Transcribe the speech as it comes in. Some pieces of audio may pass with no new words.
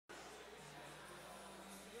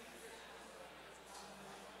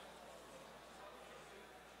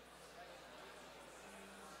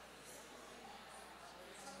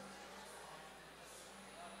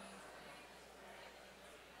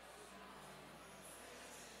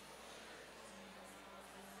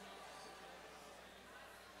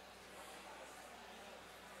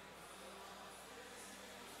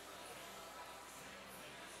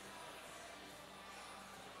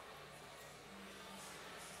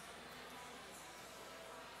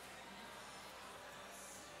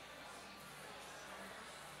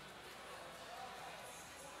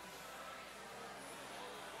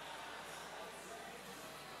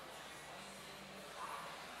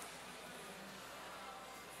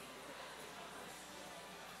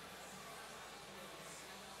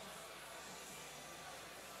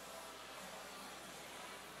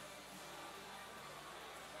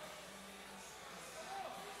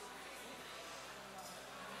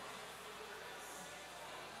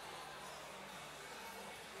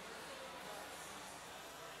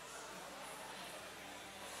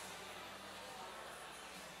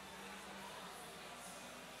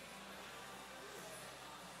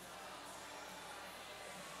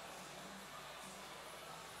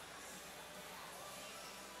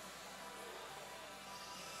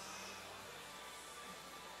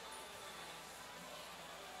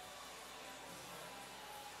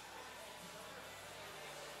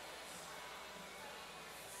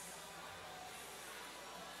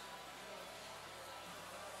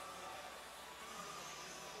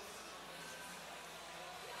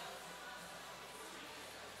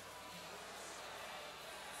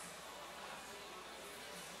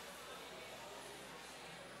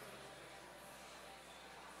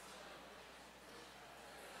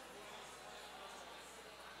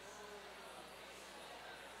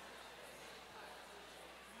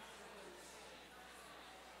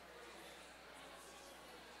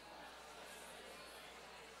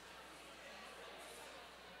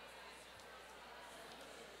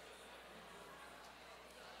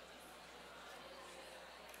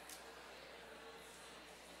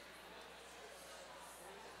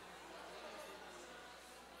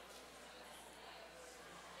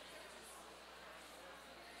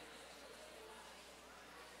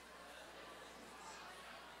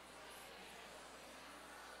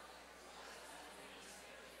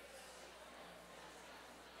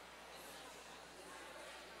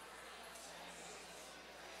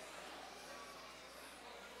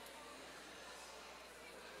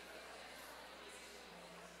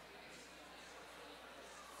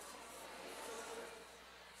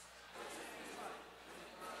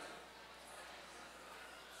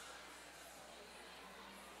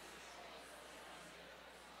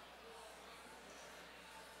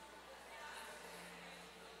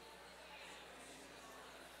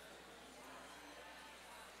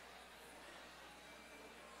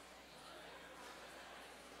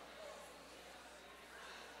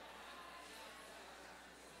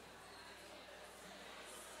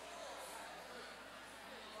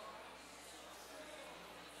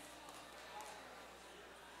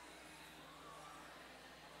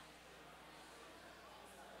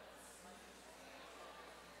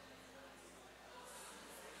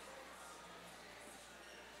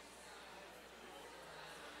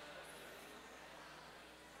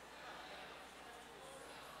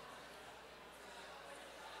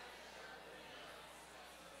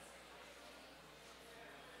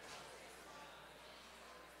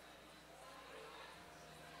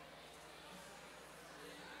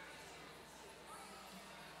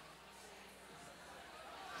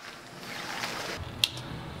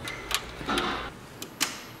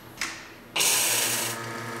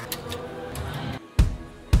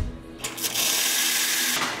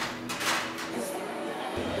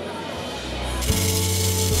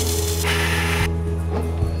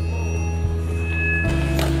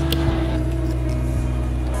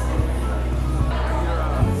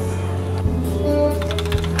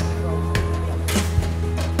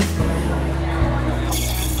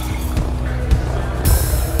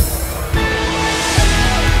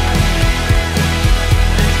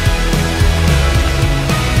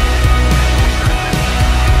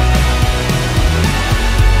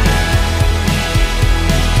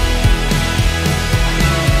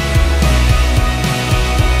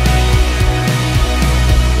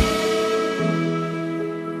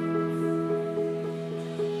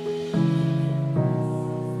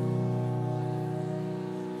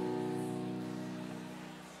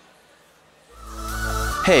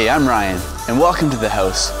Hey, I'm Ryan, and welcome to the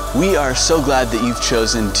house. We are so glad that you've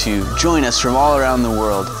chosen to join us from all around the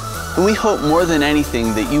world, and we hope more than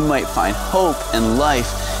anything that you might find hope and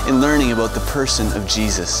life in learning about the person of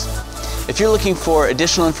Jesus. If you're looking for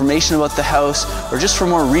additional information about the house or just for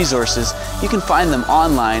more resources, you can find them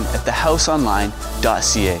online at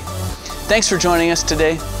thehouseonline.ca. Thanks for joining us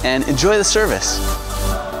today, and enjoy the service.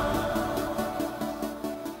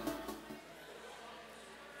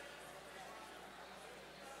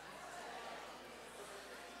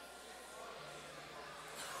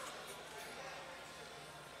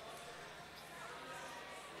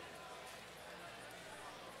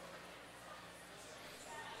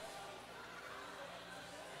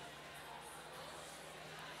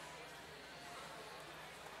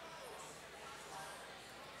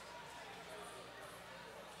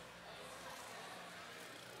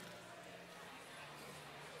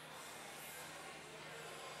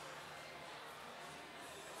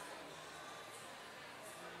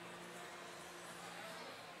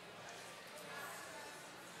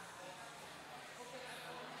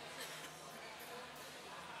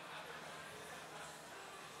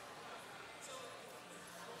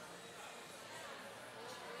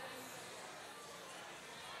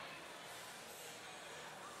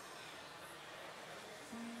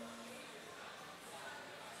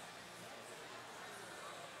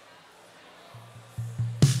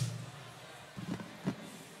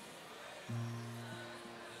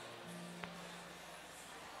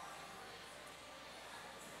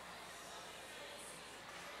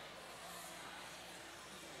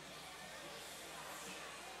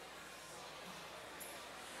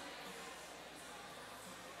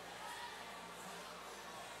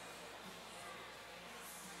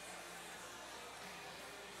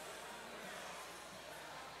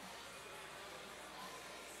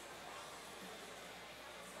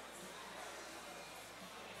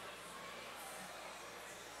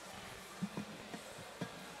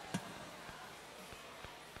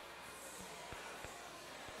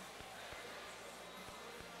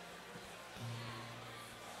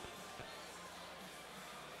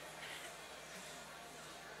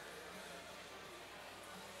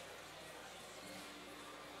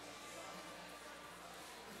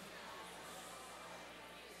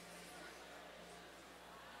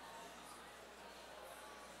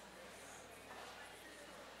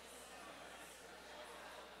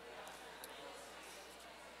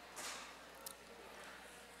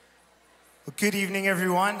 Well, good evening,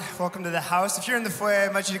 everyone. Welcome to the house. If you're in the foyer, I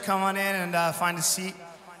invite you to come on in and find a seat.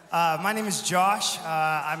 My name is Josh.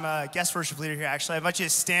 I'm a guest worship leader here, actually. I invite you to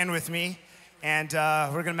stand with me, and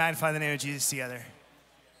we're going to magnify the name of Jesus together.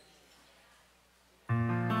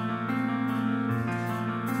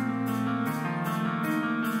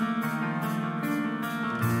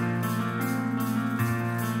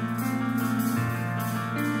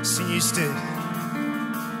 So you stood.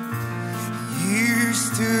 You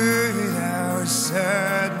stood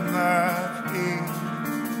outside my gate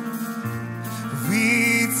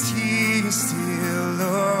with tears still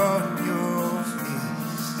on your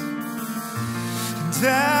face, and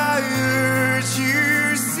I heard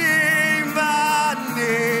you say my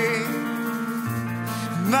name.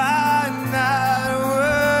 My night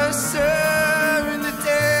was turned to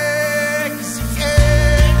day 'cause you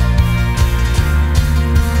came,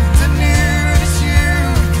 and I knew that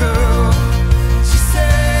you'd come.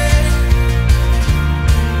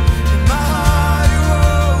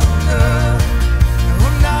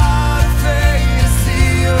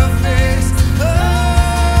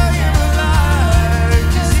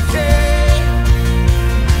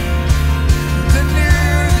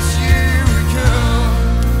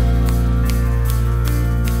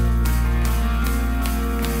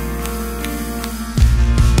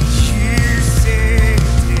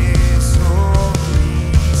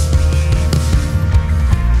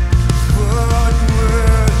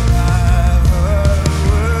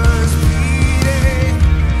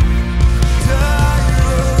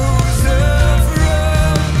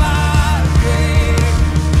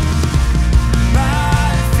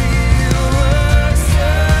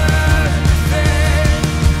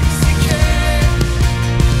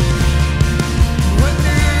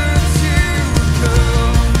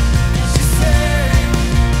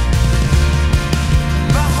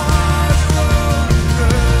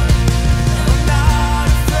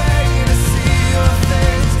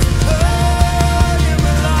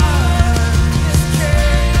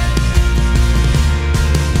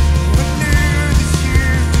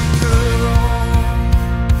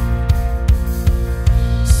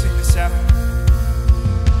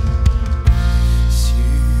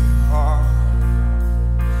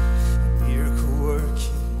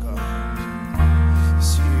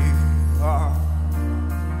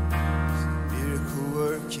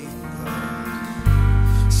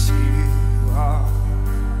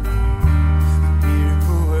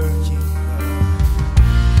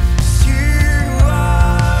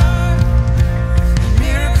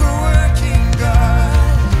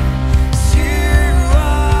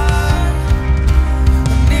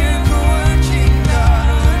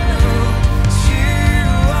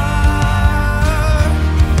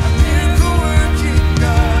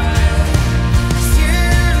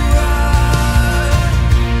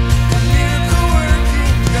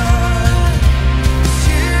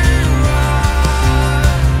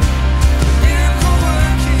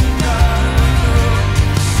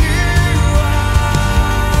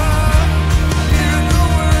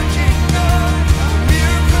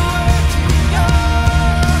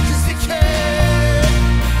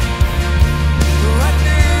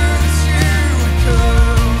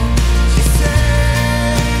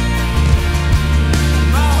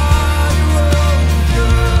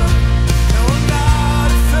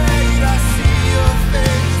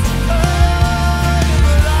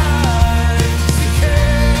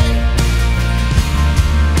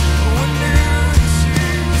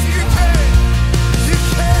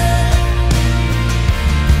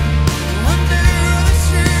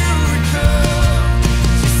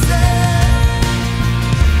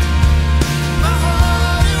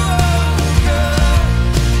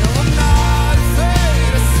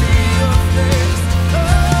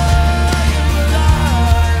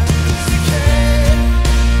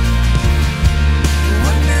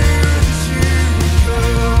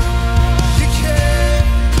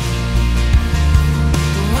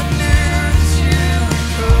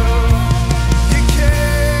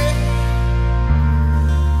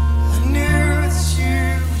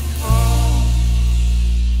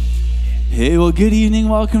 Hey, well, good evening.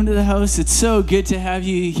 Welcome to the house. It's so good to have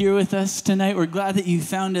you here with us tonight. We're glad that you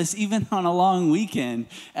found us even on a long weekend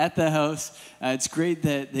at the house. It's great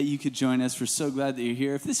that you could join us. We're so glad that you're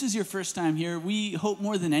here. If this is your first time here, we hope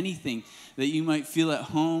more than anything that you might feel at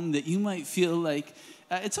home, that you might feel like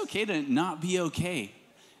it's okay to not be okay.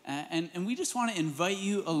 And we just want to invite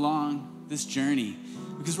you along this journey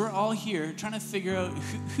because we're all here trying to figure out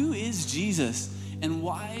who is Jesus and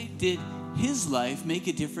why did his life make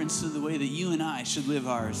a difference to the way that you and I should live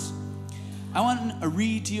ours. I want to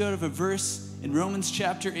read to you out of a verse in Romans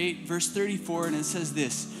chapter 8, verse 34, and it says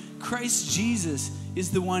this: Christ Jesus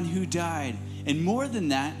is the one who died, and more than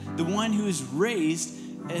that, the one who is raised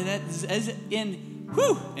and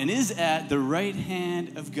is at the right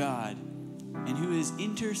hand of God, and who is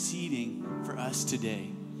interceding for us today.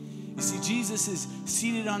 You see, Jesus is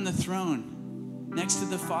seated on the throne next to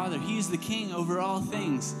the Father. He is the King over all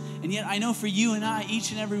things. And yet I know for you and I,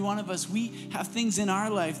 each and every one of us, we have things in our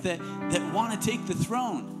life that want to take the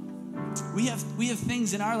throne. We have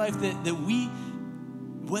things in our life that we,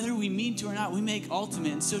 whether we mean to or not, we make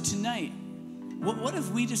ultimate. And so tonight, what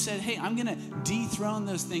if we just said, hey, I'm going to dethrone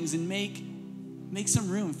those things and make some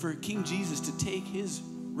room for King Jesus to take his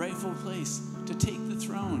rightful place, to take the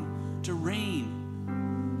throne, to reign.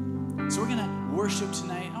 So we're going to worship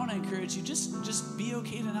tonight. I want to encourage you, just be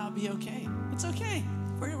okay to not be okay. It's okay.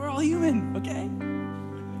 We're all human, okay?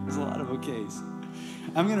 There's a lot of okays.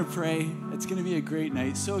 I'm going to pray. It's going to be a great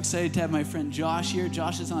night. So excited to have my friend Josh here.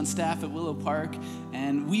 Josh is on staff at Willow Park,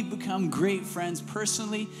 and we've become great friends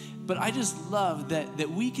personally. But I just love that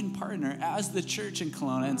we can partner as the church in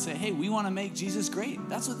Kelowna and say, hey, we want to make Jesus great.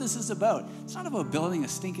 That's what this is about. It's not about building a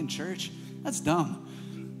stinking church. That's dumb.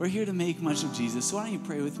 We're here to make much of Jesus. So why don't you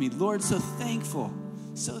pray with me? Lord, so thankful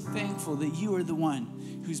that you are the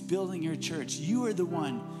one who's building your church. You are the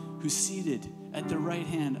one who's seated at the right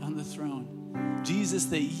hand on the throne. Jesus,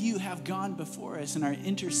 that you have gone before us and are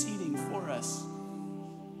interceding for us.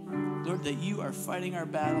 Lord, that you are fighting our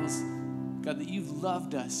battles. God, that you've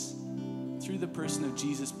loved us through the person of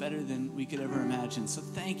Jesus better than we could ever imagine. So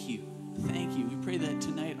thank you. Thank you. We pray that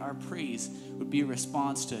tonight our praise would be a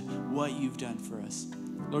response to what you've done for us.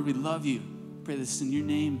 Lord, we love you. Pray this in your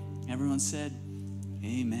name. Everyone said,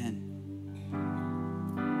 amen.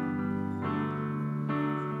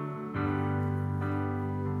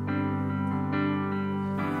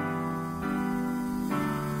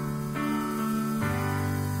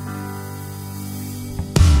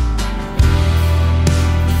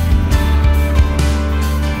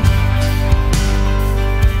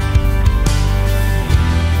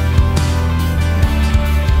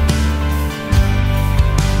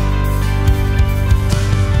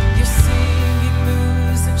 Your singing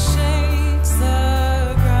moves and shakes the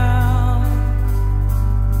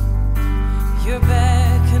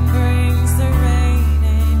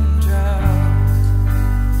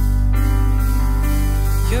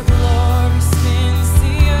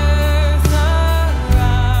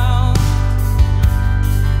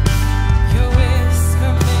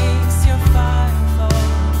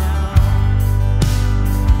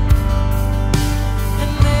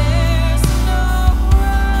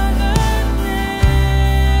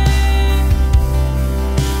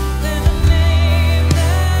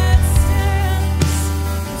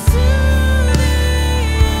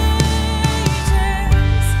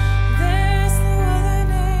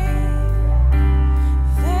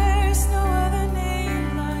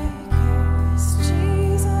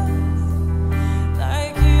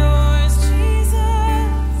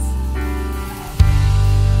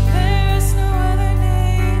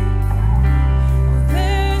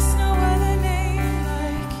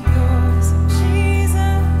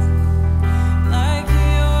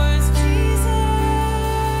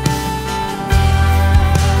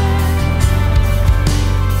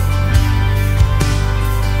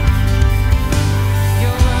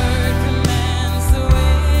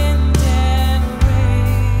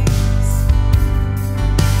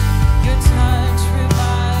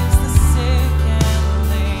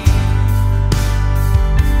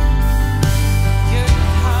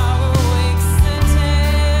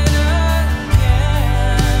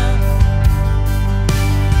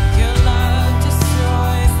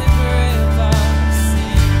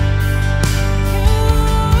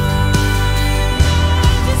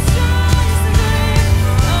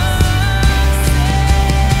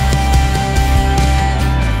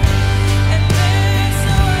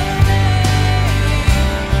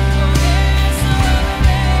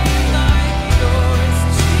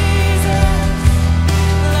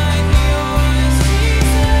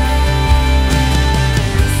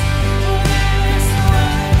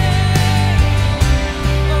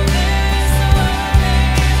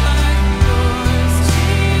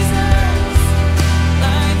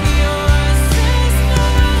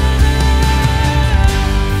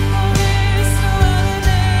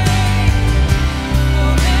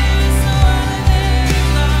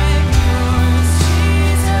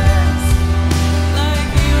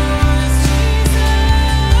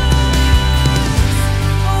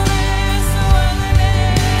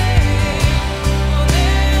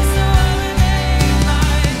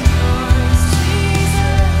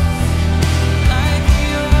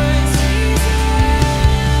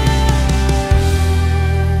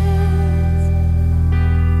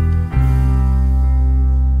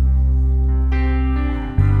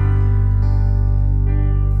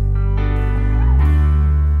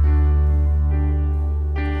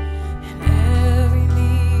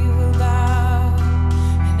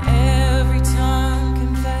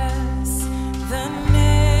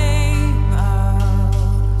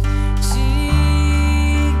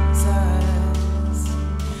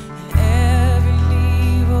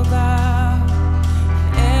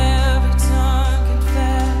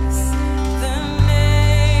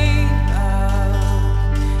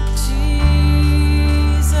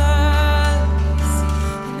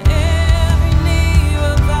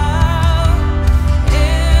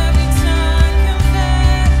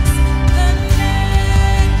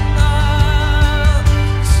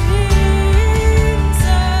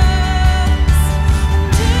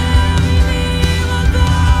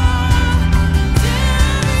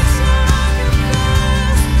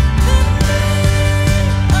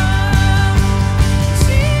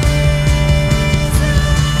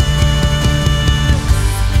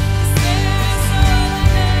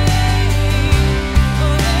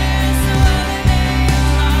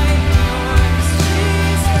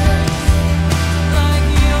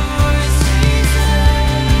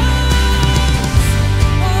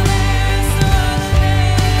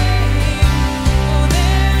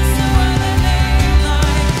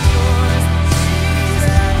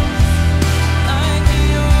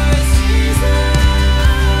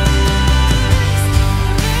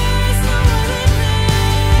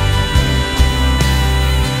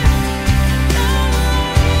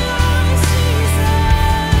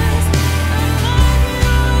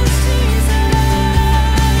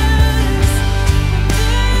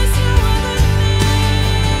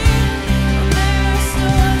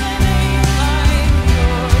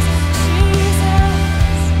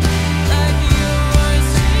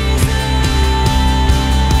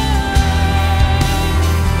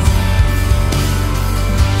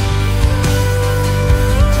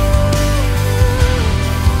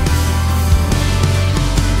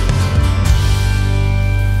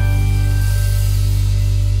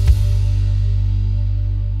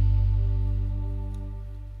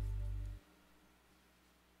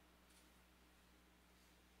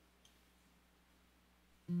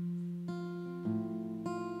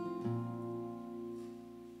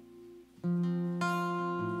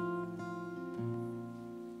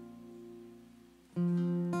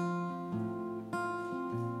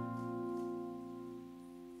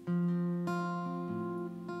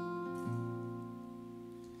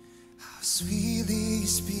sweetly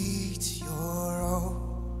speak to your own.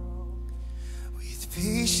 With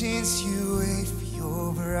patience you wait for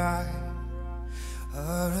your bride.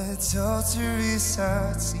 Our adulterous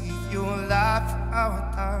hearts leave your life for our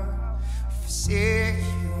dark. Forsake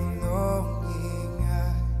your longing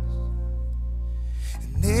eyes.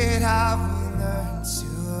 And then have we learned to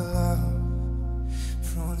love,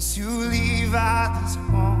 prone to leave others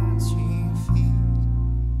wandering feet.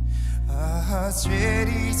 Our hearts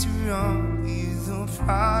ready to run with the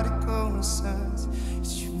prodigal sons,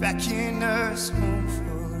 as you beckon us home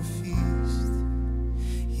for a feast.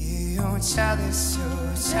 Yeah, you're jealous, so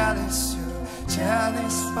jealous, so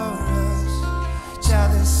jealous for us.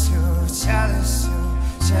 Jealous, so jealous, so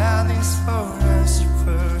jealous for us. You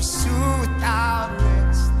pursue without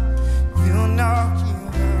rest. We'll not give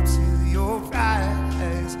up till your pride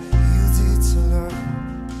has yielded to love.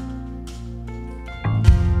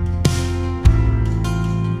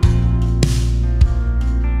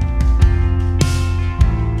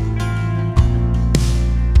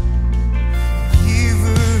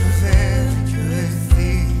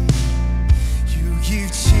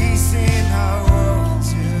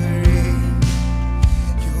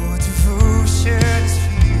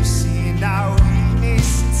 Our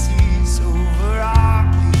weakness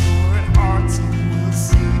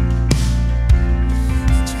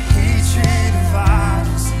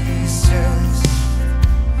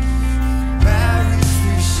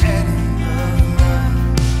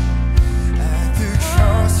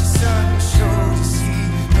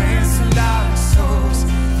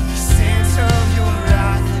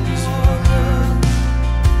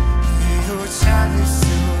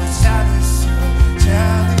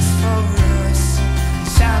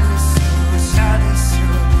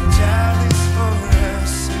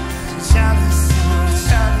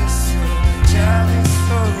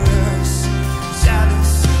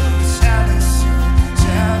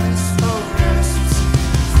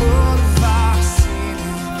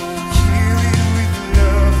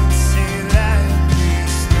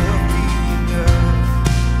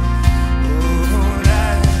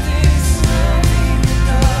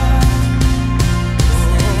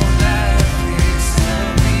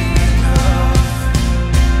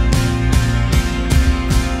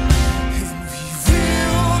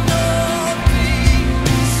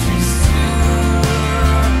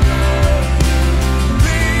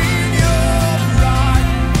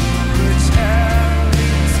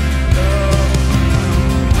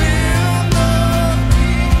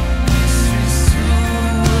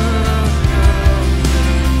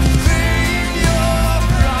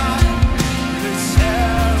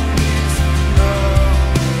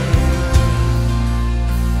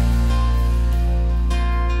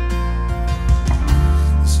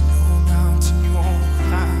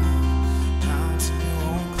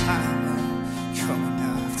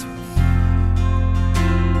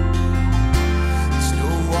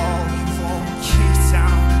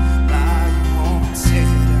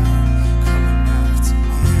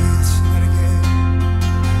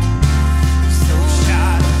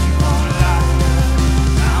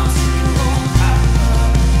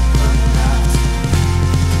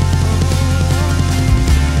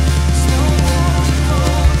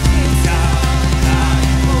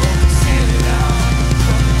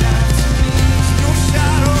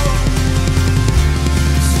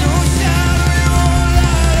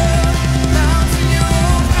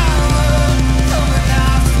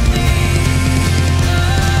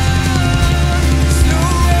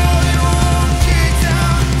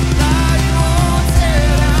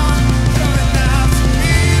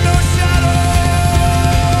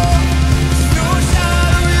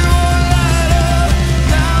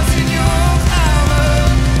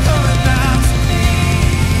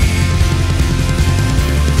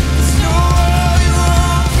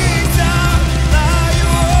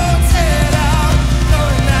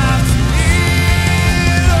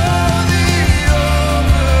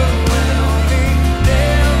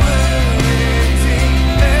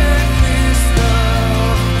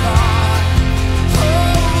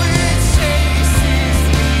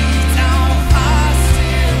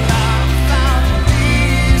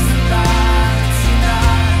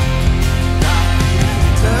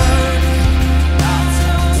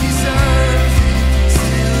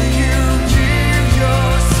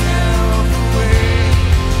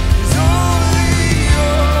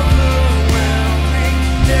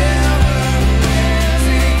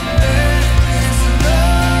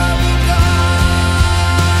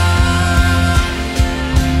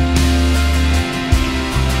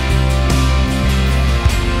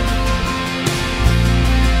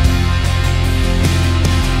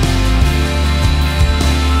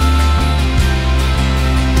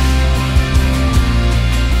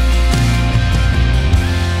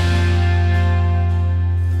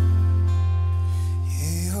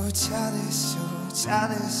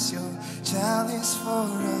jealous for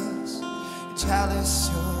us. Jealous,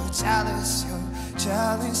 you're jealous, you're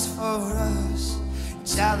jealous for us.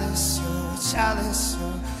 Jealous, you're jealous,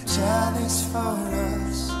 you're jealous for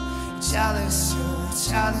us. Jealous, you're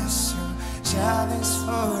jealous, you're jealous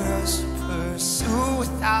for us. Pursue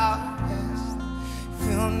without rest.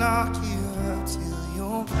 We'll not give up till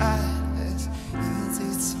your pride has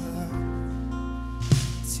yielded to love.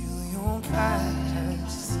 Till your pride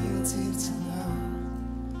has yielded to love.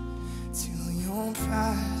 Till your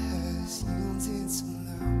pride has yielded to love.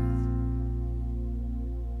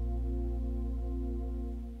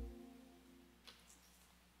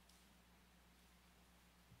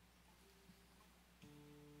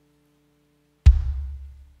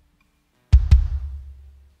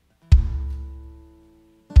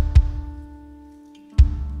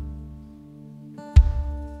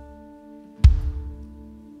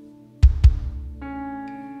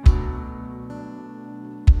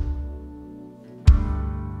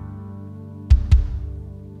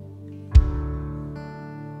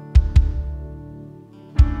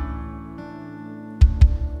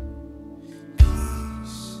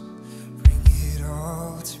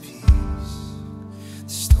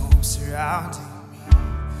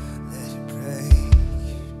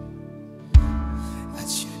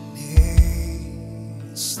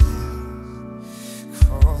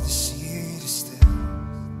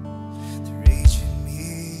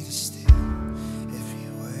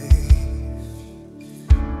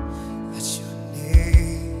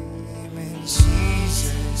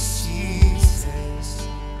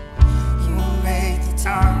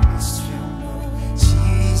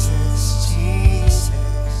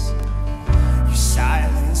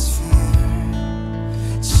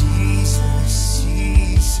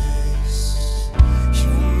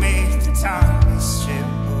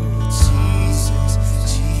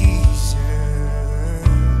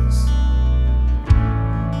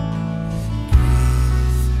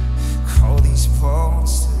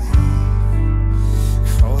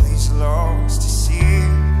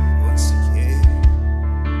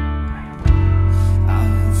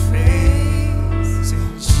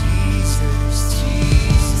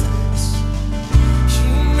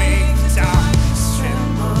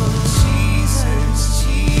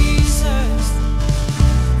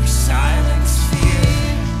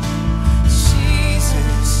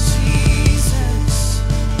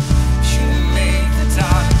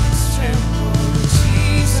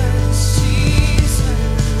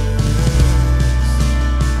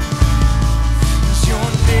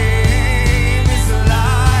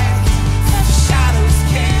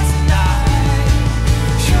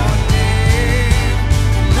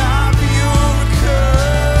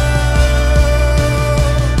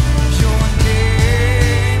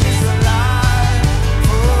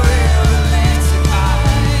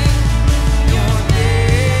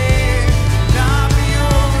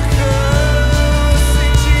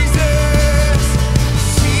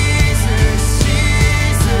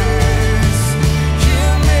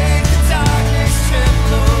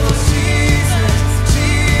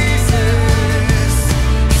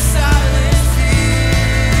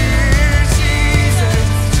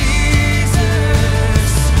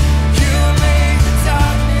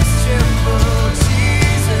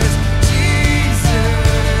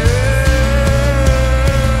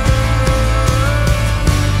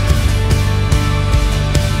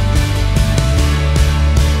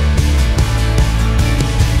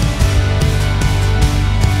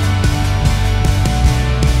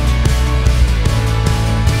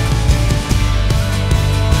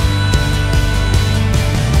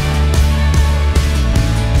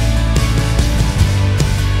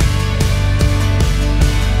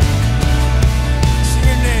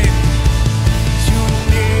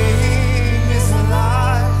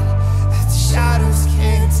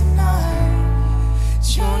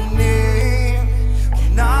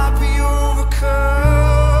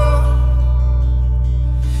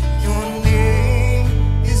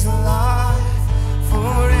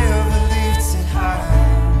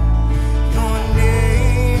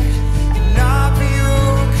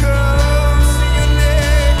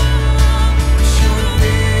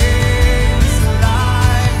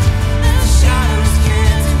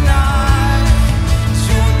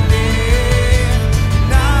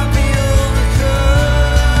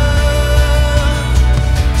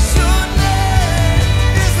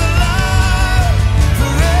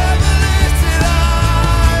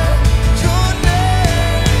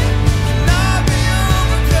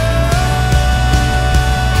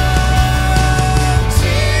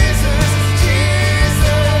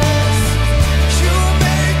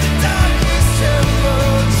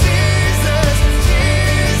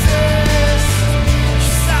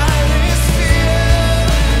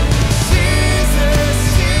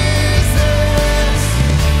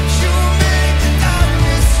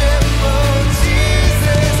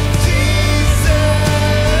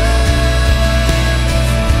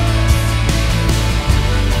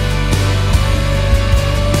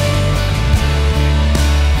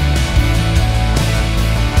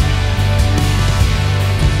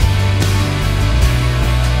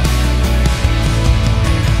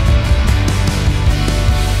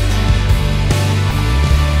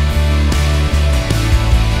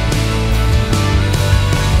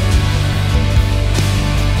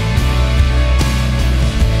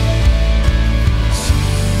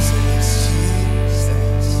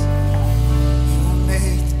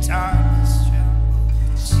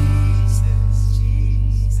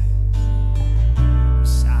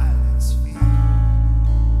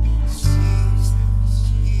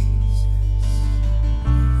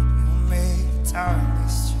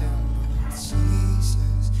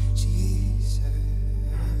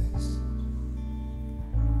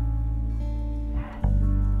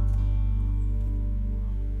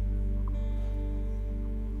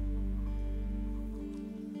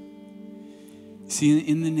 See,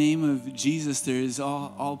 in the name of Jesus, there is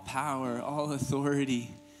all power, all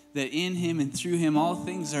authority, that in him and through him, all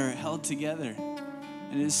things are held together.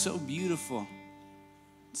 And it is so beautiful.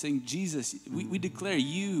 Saying, Jesus, we declare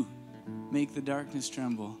you make the darkness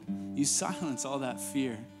tremble. You silence all that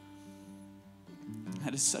fear.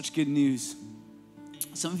 That is such good news.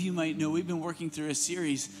 Some of you might know we've been working through a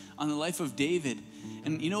series on the life of David.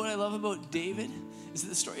 And you know what I love about David? Is that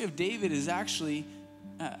the story of David is actually,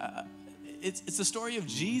 it's the story of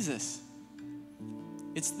Jesus.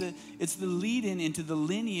 It's the lead-in into the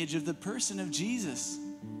lineage of the person of Jesus.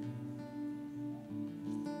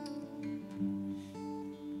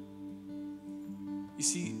 You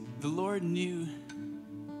see, the Lord knew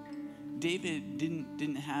David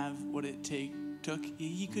didn't have what it took.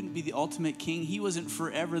 He couldn't be the ultimate king. He wasn't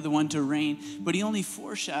forever the one to reign, but he only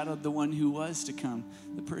foreshadowed the one who was to come,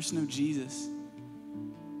 the person of Jesus.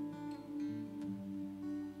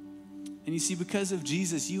 And you see, because of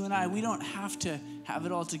Jesus, you and I, we don't have to have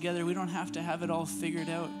it all together. We don't have to have it all figured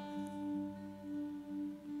out.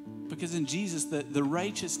 Because in Jesus, the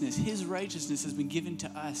righteousness, his righteousness has been given to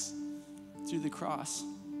us through the cross.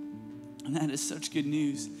 And that is such good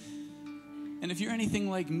news. And if you're anything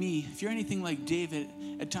like me, if you're anything like David,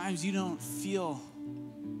 at times you don't feel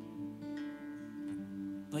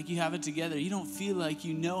like you have it together. You don't feel like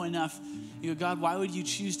you know enough. You go, God, why would you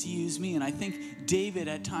choose to use me? And I think David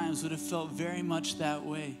at times would have felt very much that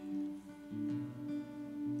way.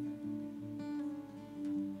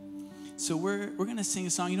 So we're going to sing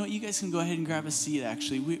a song. You know what? You guys can go ahead and grab a seat,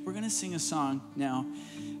 actually. We're going to sing a song now.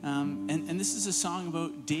 And this is a song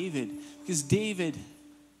about David. Because David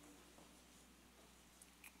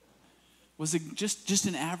was just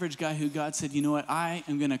an average guy who God said, you know what? I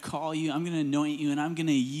am going to call you. I'm going to anoint you. And I'm going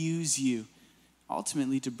to use you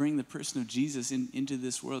ultimately to bring the person of Jesus into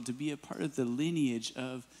this world, to be a part of the lineage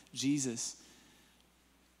of Jesus.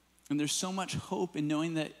 And there's so much hope in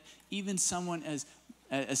knowing that even someone as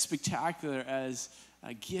spectacular, as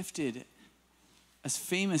gifted, as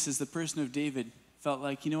famous as the person of David felt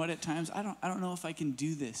like, you know what, at times, I don't know if I can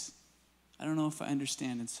do this. I don't know if I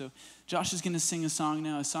understand. And so Josh is going to sing a song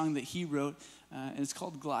now, a song that he wrote, and it's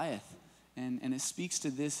called Goliath. And it speaks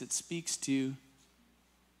to this. It speaks to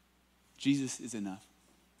Jesus is enough.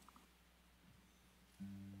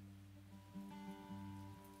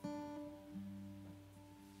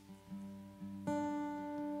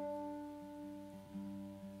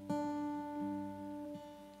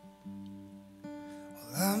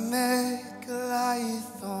 I met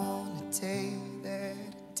Goliath on a day that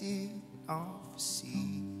I did not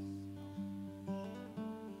foresee.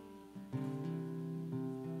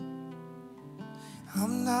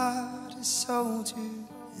 I'm not a soldier,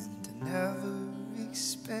 and I never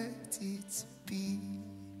expected to be.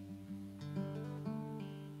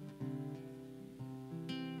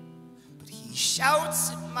 But he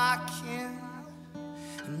shouts at my kin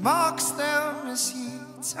and mocks them as he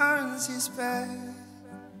turns his back.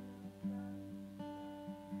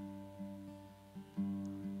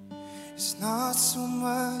 It's not so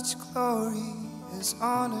much glory as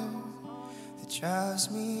honor that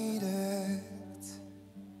drives me to act.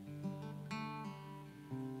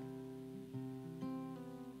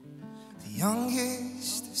 The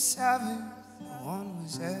youngest of seven, no one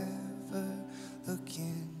was ever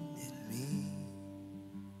looking at me.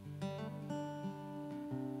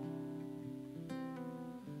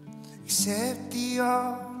 Except the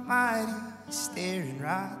Almighty staring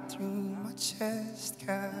right through my chest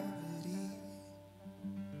cavity.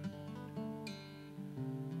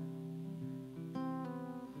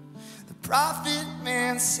 Prophet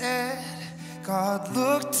man said, God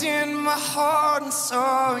looked in my heart and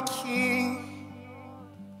saw a king.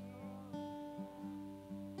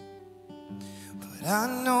 But I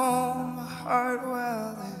know my heart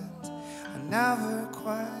well, and I never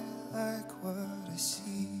quite like what I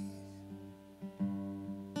see.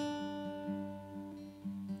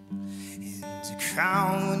 And a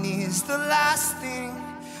crown is the last thing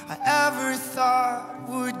I ever thought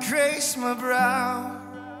would grace my brow.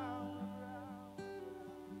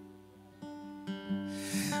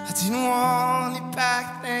 I didn't want it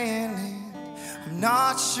back then, and I'm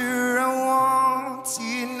not sure I want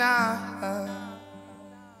it now.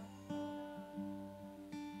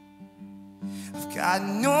 I've got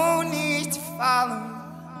no need to follow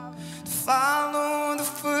the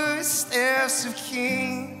footsteps of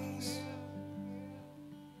kings.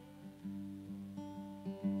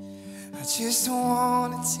 I just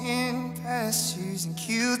want to tend pastures and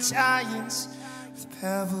kill giants with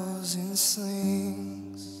pebbles and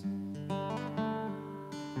slings.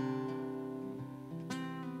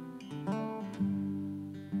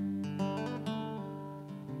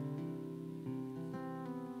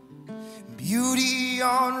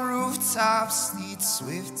 raindrops lead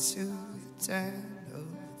swift to the den of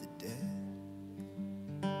the dead.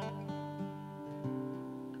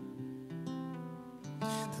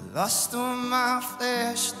 The lust of my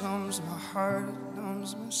flesh numbs my heart,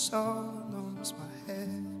 numbs my soul, numbs my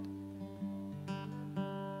head.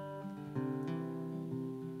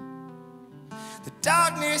 The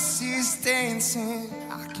darkness is dancing,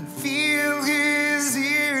 I can feel his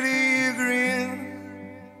eerie grin.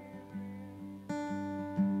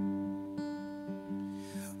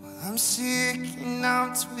 Well, I'm sick and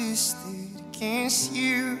I'm twisted, against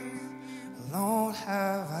you alone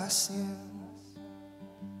have I sinned.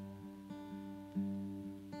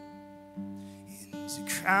 And the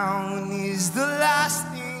crown is the last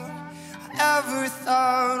thing I ever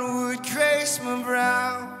thought would grace my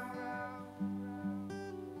brow.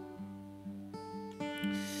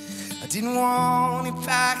 I didn't want it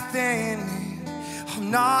back then, and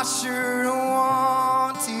I'm not sure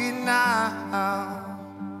I want it now.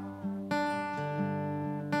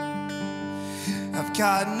 I've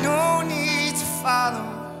got no need to follow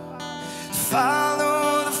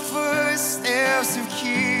the footsteps of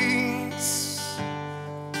kings.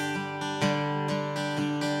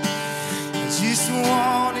 I just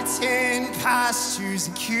want to tend pastures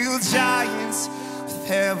and kill giants with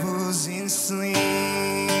pebbles and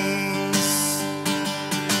slings.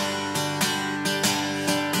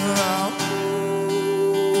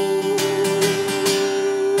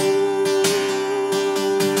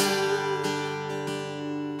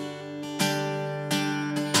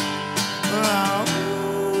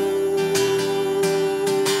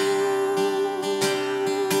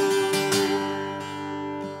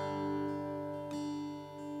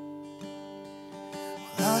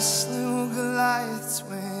 I slew Goliath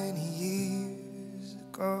 20 years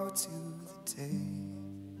ago to the day.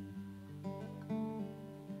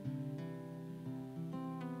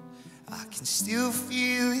 I can still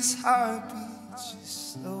feel his heartbeat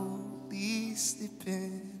just slowly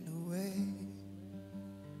slipping away.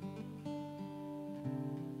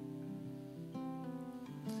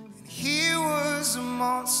 And he was a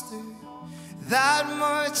monster, that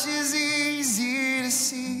much is easy to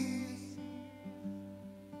see.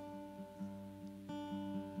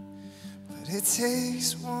 But it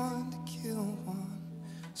takes one to kill one,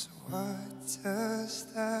 so what does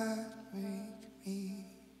that make me?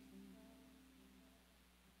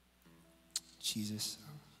 Jesus,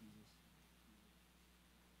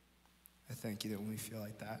 I thank you that when we feel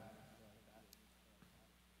like that,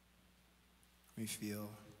 we feel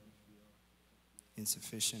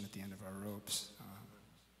insufficient at the end of our ropes,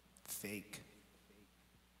 fake,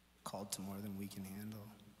 called to more than we can handle.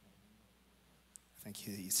 Thank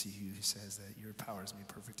you that you see who says that your power is made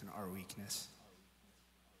perfect in our weakness.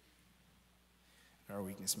 And our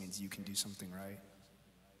weakness means you can do something right.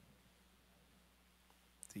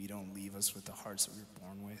 That you don't leave us with the hearts that we were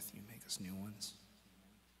born with. You make us new ones.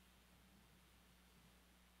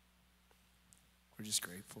 We're just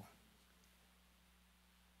grateful.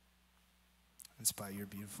 It's by your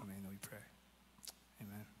beautiful name that we pray.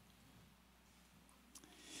 Amen.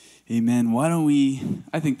 Amen. Why don't we,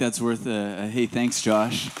 I think that's worth a hey, thanks,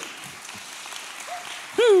 Josh.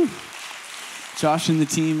 Woo! Josh and the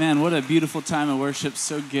team, man, what a beautiful time of worship.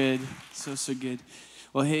 So good. So good.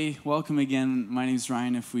 Well, hey, welcome again. My name's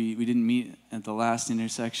Ryan. If we didn't meet at the last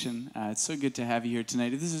intersection, it's so good to have you here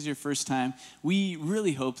tonight. If this is your first time, we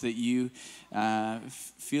really hope that you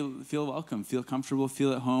feel welcome, feel comfortable,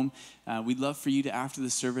 feel at home. We'd love for you to, after the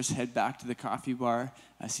service, head back to the coffee bar.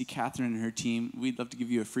 I see Catherine and her team. We'd love to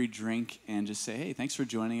give you a free drink and just say, hey, thanks for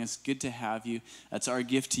joining us. Good to have you. That's our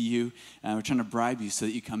gift to you. We're trying to bribe you so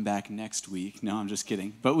that you come back next week. No, I'm just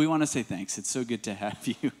kidding. But we want to say thanks. It's so good to have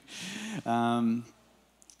you.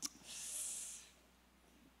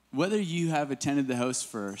 Whether you have attended the house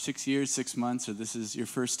for 6 years, 6 months, or this is your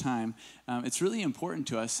first time, it's really important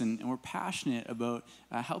to us, and we're passionate about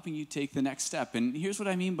helping you take the next step. And here's what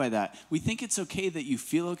I mean by that. We think it's okay that you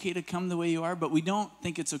feel okay to come the way you are, but we don't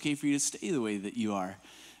think it's okay for you to stay the way that you are.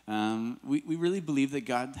 We really believe that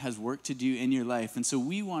God has work to do in your life, and so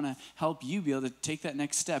we want to help you be able to take that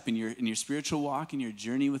next step in your spiritual walk, in your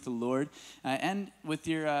journey with the Lord, and with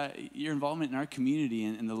your involvement in our community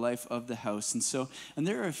and the life of the house. And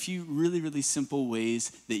there are a few really simple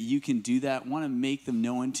ways that you can do that. Want to make them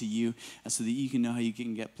known to you so that you can know how you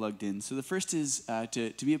can get plugged in. So the first is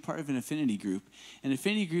to be a part of an affinity group. And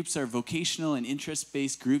affinity groups are vocational and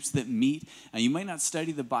interest-based groups that meet. You might not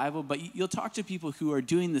study the Bible, but you'll talk to people who are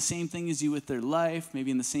doing the the same thing as you with their life, maybe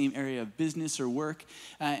in the same area of business or work,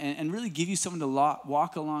 and really give you someone to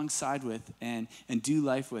walk alongside with and do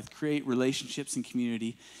life with, create relationships and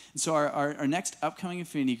community. And so our next upcoming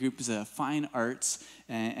affinity group is a fine arts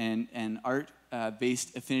and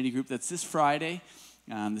art-based affinity group that's this Friday,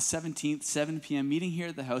 the 17th, 7 p.m., meeting here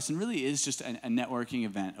at the house, and really is just a networking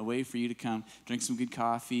event, a way for you to come drink some good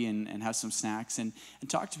coffee and have some snacks and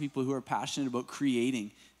talk to people who are passionate about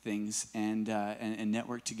creating things and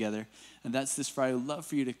network together. And that's this Friday. I'd love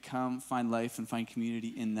for you to come find life and find community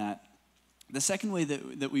in that. The second way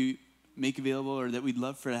that we make available, or that we'd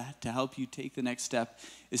love to help you take the next step,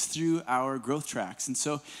 is through our growth tracks. And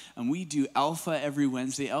so we do Alpha every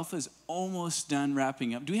Wednesday. Alpha is almost done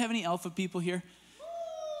wrapping up. Do we have any Alpha people here?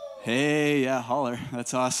 Hey, yeah, holler.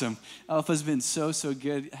 That's awesome. Alpha's been so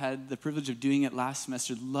good. Had the privilege of doing it last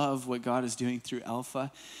semester. Love what God is doing through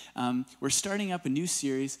Alpha. We're starting up a new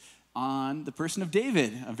series on the person of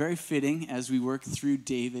David. Very fitting as we work through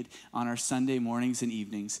David on our Sunday mornings and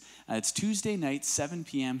evenings. It's Tuesday night, 7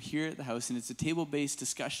 p.m. here at the house, and it's a table-based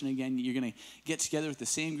discussion again. You're going to get together with the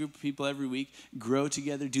same group of people every week, grow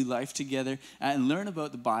together, do life together, and learn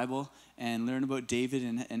about the Bible and learn about David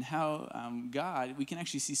and how God, we can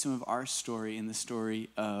actually see some of our story in the story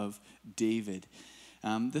of David.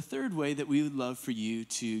 The third way that we would love for you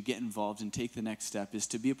to get involved and take the next step is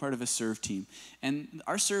to be a part of a serve team. And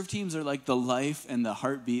our serve teams are like the life and the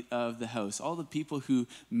heartbeat of the house. All the people who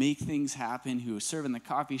make things happen, who serve in the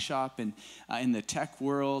coffee shop and in the tech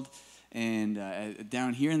world, and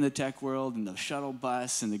down here in the tech world, and the shuttle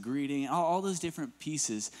bus and the greeting, all those different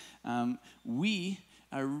pieces.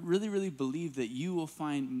 I really believe that you will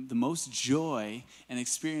find the most joy and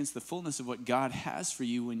experience the fullness of what God has for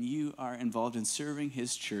you when you are involved in serving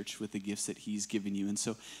his church with the gifts that he's given you. And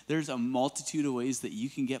so there's a multitude of ways that you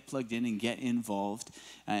can get plugged in and get involved,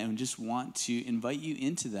 and just want to invite you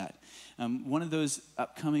into that. One of those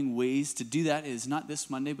upcoming ways to do that is not this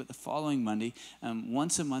Monday, but the following Monday.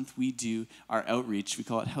 Once a month, we do our outreach. We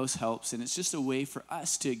call it House Helps, and it's just a way for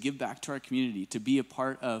us to give back to our community, to be a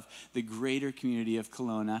part of the greater community of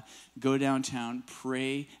Kelowna, go downtown,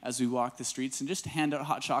 pray as we walk the streets, and just hand out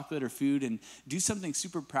hot chocolate or food and do something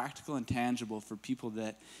super practical and tangible for people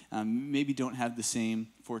that maybe don't have the same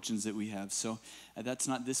fortunes that we have. So that's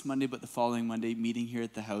not this Monday, but the following Monday, meeting here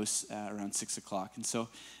at the house around 6 o'clock. And so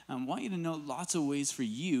I want you to know lots of ways for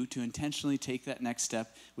you to intentionally take that next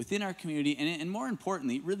step within our community. And more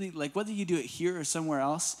importantly, really, like whether you do it here or somewhere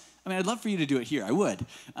else. I mean, I'd love for you to do it here. I would.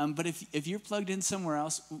 But if you're plugged in somewhere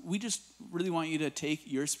else, we just really want you to take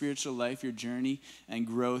your spiritual life, your journey, and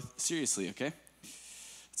growth seriously, okay?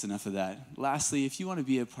 That's enough of that. Lastly, if you want to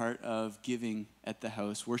be a part of giving at the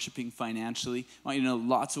house, worshiping financially, I want you to know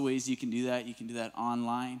lots of ways you can do that. You can do that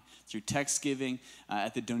online, through text giving,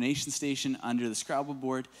 at the donation station, under the Scrabble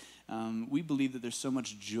board. We believe that there's so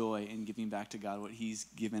much joy in giving back to God what he's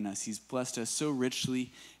given us. He's blessed us so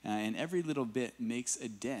richly, and every little bit makes a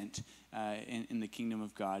dent in the kingdom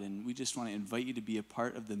of God. And we just want to invite you to be a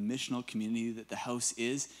part of the missional community that the house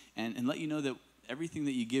is, and let you know that everything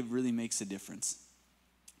that you give really makes a difference.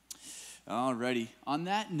 Alrighty. On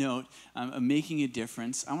that note, of making a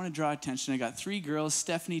difference, I want to draw attention. I got 3 girls,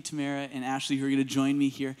 Stephanie, Tamara, and Ashley, who are going to join me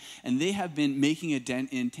here, and they have been making a dent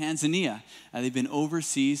in Tanzania. They've been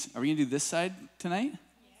overseas. Are we going to do this side tonight? Yeah.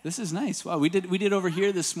 This is nice. Wow, we did over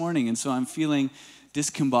here this morning, and so I'm feeling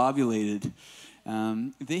discombobulated.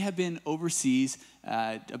 They have been overseas.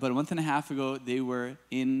 About a month and a half ago, they were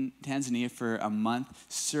in Tanzania for a month,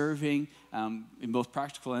 serving in both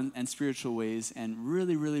practical and spiritual ways, and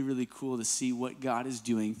really cool to see what God is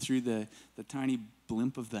doing through the tiny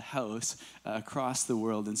blimp of the house across the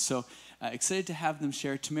world. And so excited to have them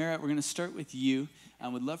share. Tamara, we're going to start with you. I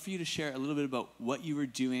would love for you to share a little bit about what you were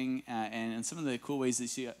doing and some of the cool ways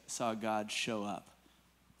that you saw God show up.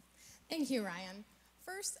 Thank you, Ryan.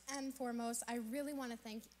 First and foremost, I really want to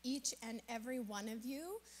thank each and every one of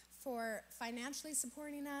you for financially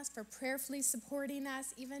supporting us, for prayerfully supporting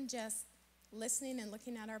us, even just listening and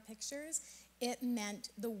looking at our pictures. It meant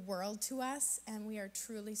the world to us, and we are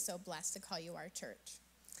truly so blessed to call you our church.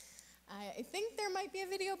 I think there might be a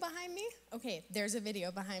video behind me. Okay, there's a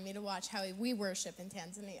video behind me to watch how we worship in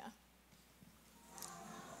Tanzania.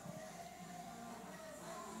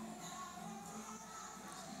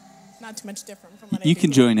 Not too much different from what I do. You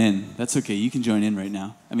can join in. That's okay. You can join in right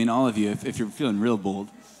now. I mean, all of you, if you're feeling real bold.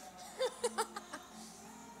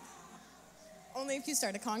 Only if you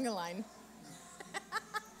start a conga line.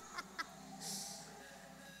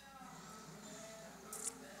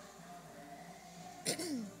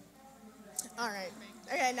 All right.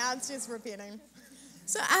 Okay, now it's just repeating.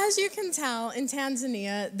 So as you can tell, in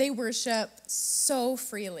Tanzania, they worship so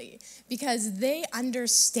freely because they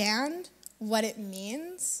understand what it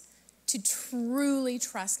means to truly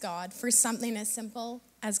trust God for something as simple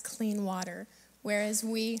as clean water, whereas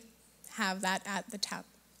we have that at the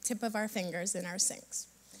tip of our fingers in our sinks.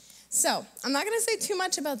 So I'm not going to say too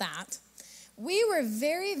much about that. We were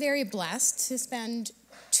very, very blessed to spend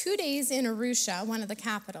 2 days in Arusha, one of the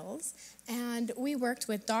capitals, and we worked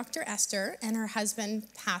with Dr. Esther and her husband,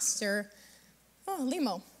 Pastor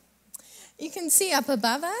Limo. You can see up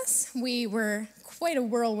above us, we were quite a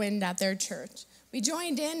whirlwind at their church. We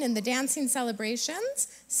joined in the dancing celebrations.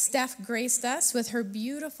 Steph graced us with her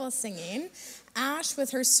beautiful singing. Ash,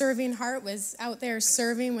 with her serving heart, was out there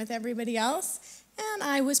serving with everybody else, and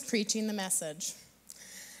I was preaching the message.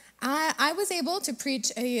 I was able to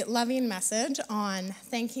preach a loving message on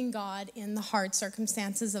thanking God in the hard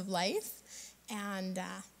circumstances of life, and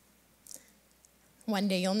one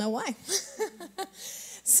day you'll know why.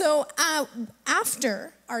 So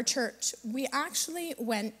after our church, we actually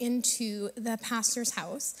went into the pastor's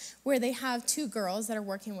house where they have 2 girls that are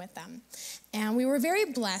working with them. And we were very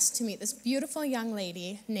blessed to meet this beautiful young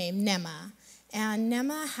lady named Nema. And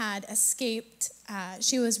Nema had escaped,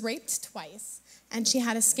 she was raped twice, and she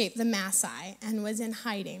had escaped the Maasai and was in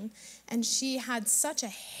hiding. And she had such a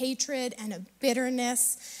hatred and a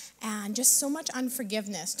bitterness and just so much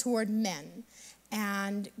unforgiveness toward men.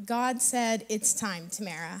 And God said, it's time,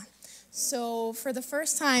 Tamara. So for the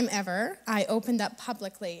first time ever, I opened up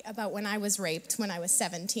publicly about when I was raped when I was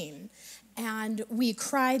 17. And we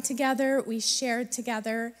cried together, we shared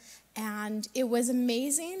together, and it was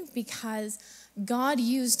amazing because God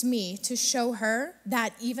used me to show her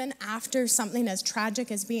that even after something as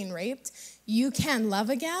tragic as being raped, you can love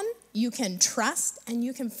again, you can trust, and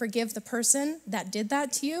you can forgive the person that did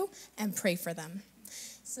that to you and pray for them.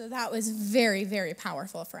 So that was very, very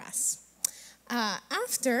powerful for us.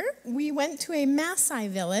 After, we went to a Maasai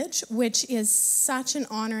village, which is such an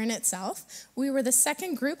honor in itself. We were the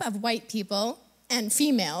second group of white people and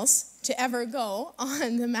females to ever go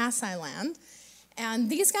on the Maasai land. And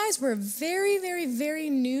these guys were very, very, very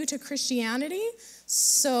new to Christianity.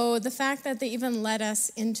 So the fact that they even let us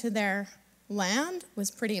into their land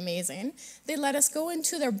was pretty amazing. They let us go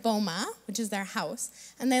into their boma, which is their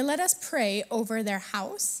house, and they let us pray over their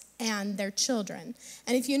house and their children.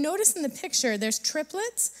 And if you notice in the picture, there's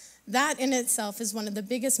triplets. That in itself is one of the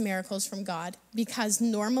biggest miracles from God, because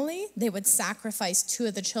normally they would sacrifice 2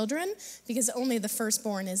 of the children because only the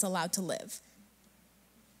firstborn is allowed to live.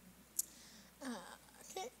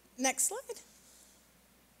 Okay, next slide.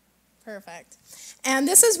 Perfect. And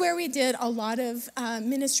this is where we did a lot of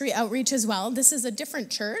ministry outreach as well. This is a different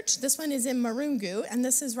church. This one is in Marungu, and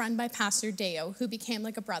this is run by Pastor Deo, who became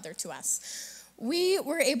like a brother to us. We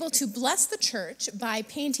were able to bless the church by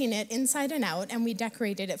painting it inside and out, and we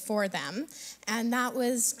decorated it for them. And that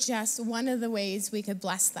was just one of the ways we could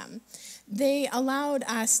bless them. They allowed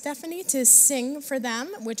Stephanie to sing for them,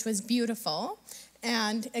 which was beautiful.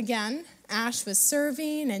 And again, Ash was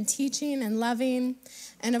serving and teaching and loving.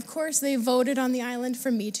 And of course, they voted on the island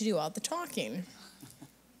for me to do all the talking.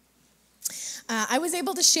 I was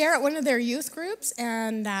able to share at one of their youth groups,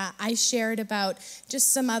 and I shared about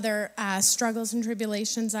just some other struggles and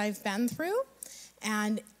tribulations I've been through.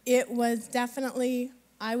 And it was definitely,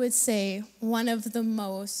 I would say, one of the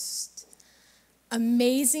most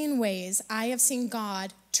amazing ways I have seen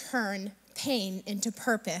God turn pain into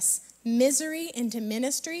purpose, misery into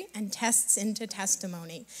ministry, and tests into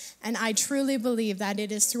testimony. And I truly believe that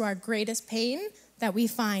it is through our greatest pain that we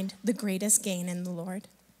find the greatest gain in the Lord.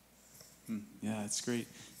 Yeah, it's great.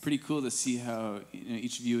 Pretty cool to see how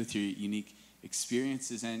each of you with your unique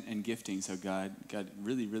experiences and giftings, how God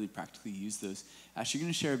really, really practically used those. Ash, you're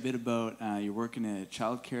going to share a bit about your work in a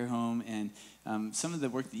child care home and some of the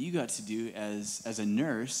work that you got to do as a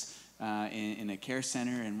nurse in a care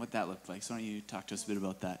center and what that looked like. So why don't you talk to us a bit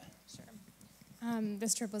about that? Sure.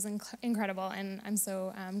 This trip was incredible, and I'm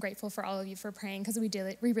so grateful for all of you for praying, because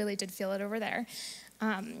we really did feel it over there.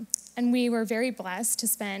 And we were very blessed to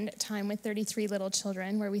spend time with 33 little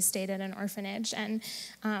children where we stayed at an orphanage. And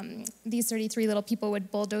these 33 little people would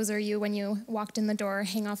bulldozer you when you walked in the door,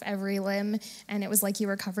 hang off every limb, and it was like you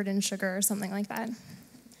were covered in sugar or something like that.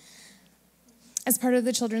 As part of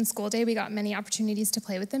the children's school day, we got many opportunities to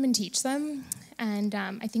play with them and teach them. And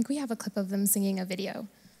I think we have a clip of them singing a video.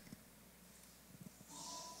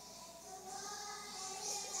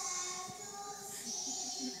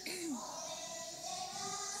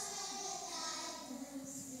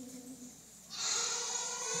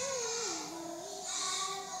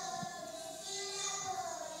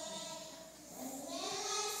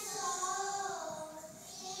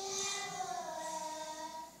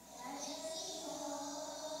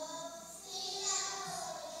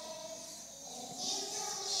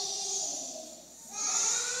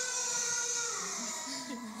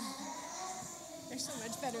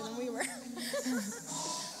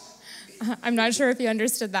 I'm not sure if you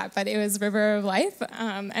understood that, but it was River of Life,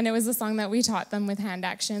 and it was a song that we taught them with hand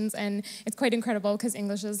actions, and it's quite incredible because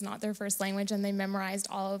English is not their first language, and they memorized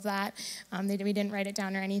all of that. We didn't write it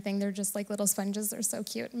down or anything. They're just like little sponges. They're so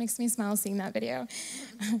cute. It makes me smile seeing that video.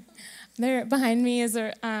 There behind me is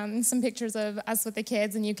some pictures of us with the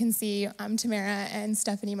kids, and you can see Tamara and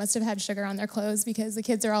Stephanie must have had sugar on their clothes because the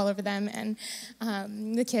kids are all over them, and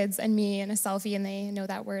the kids and me in a selfie, and they know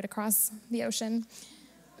that word across the ocean.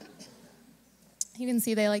 You can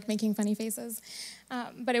see they like making funny faces.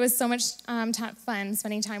 But it was so much fun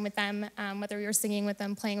spending time with them, whether we were singing with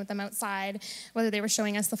them, playing with them outside, whether they were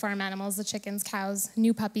showing us the farm animals, the chickens, cows,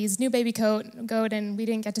 new puppies, new baby goat, and we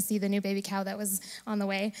didn't get to see the new baby cow that was on the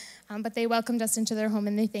way. But they welcomed us into their home,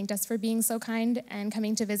 and they thanked us for being so kind and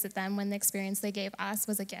coming to visit them when the experience they gave us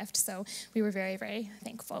was a gift. So we were very, very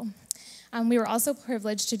thankful. We were also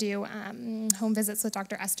privileged to do home visits with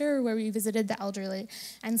Dr. Esther, where we visited the elderly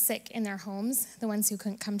and sick in their homes, the ones who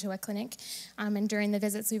couldn't come to a clinic. And during the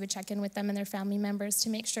visits, we would check in with them and their family members to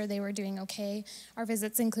make sure they were doing okay. Our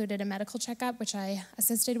visits included a medical checkup, which I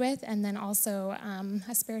assisted with, and then also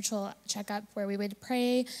a spiritual checkup where we would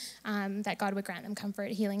pray that God would grant them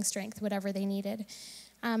comfort, healing, strength, whatever they needed.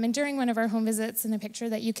 And during one of our home visits, in a picture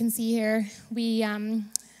that you can see here,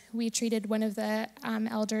 we treated one of the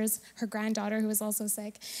elders, her granddaughter, who was also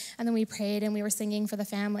sick, and then we prayed and we were singing for the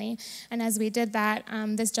family. And as we did that,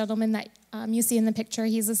 this gentleman that you see in the picture,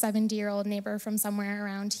 he's a 70-year-old neighbor from somewhere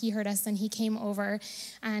around. He heard us and he came over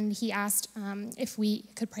and he asked if we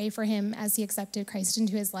could pray for him as he accepted Christ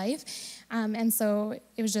into his life. And so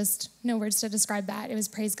it was just no words to describe that. It was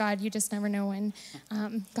praise God. You just never know when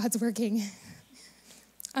God's working.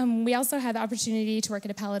 We also had the opportunity to work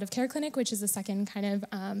at a palliative care clinic, which is the second kind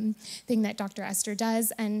of thing that Dr. Esther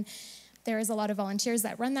does. And there is a lot of volunteers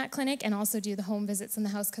that run that clinic and also do the home visits in the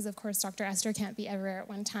house because, of course, Dr. Esther can't be everywhere at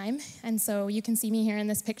one time. And so you can see me here in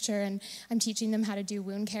this picture, and I'm teaching them how to do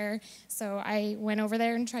wound care. So I went over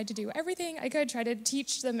there and tried to do everything I could, try to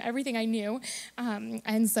teach them everything I knew.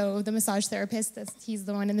 And so the massage therapist, he's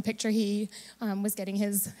the one in the picture, he was getting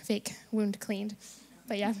his fake wound cleaned.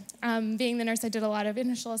 But yeah, being the nurse, I did a lot of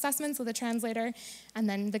initial assessments with a translator, and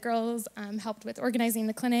then the girls helped with organizing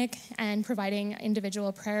the clinic and providing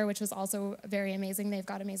individual prayer, which was also very amazing. They've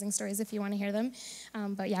got amazing stories if you want to hear them.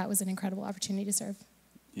 But yeah, it was an incredible opportunity to serve.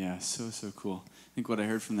 Yeah, so cool. I think what I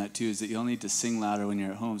heard from that too is that you'll need to sing louder when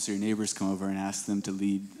you're at home, so your neighbors come over and ask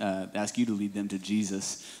you to lead them to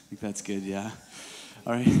Jesus. I think that's good. Yeah.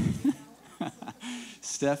 All right.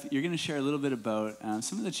 Steph, you're going to share a little bit about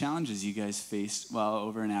some of the challenges you guys faced while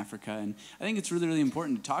over in Africa. And I think it's really, really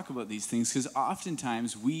important to talk about these things because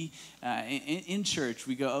oftentimes we, in church,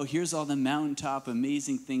 we go, oh, here's all the mountaintop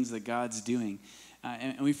amazing things that God's doing.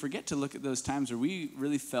 And we forget to look at those times where we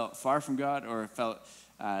really felt far from God or felt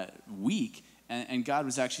weak. And God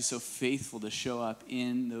was actually so faithful to show up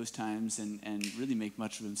in those times and really make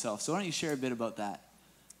much of himself. So why don't you share a bit about that?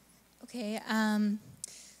 Okay.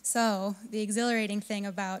 So the exhilarating thing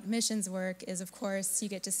about missions work is, of course, you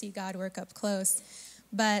get to see God work up close.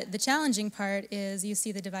 But the challenging part is you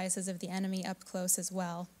see the devices of the enemy up close as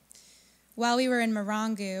well. While we were in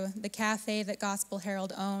Marangu, the cafe that Gospel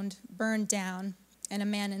Herald owned burned down, and a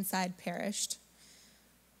man inside perished.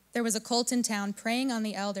 There was a cult in town preying on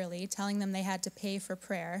the elderly, telling them they had to pay for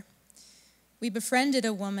prayer. We befriended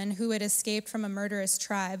a woman who had escaped from a murderous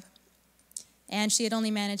tribe, and she had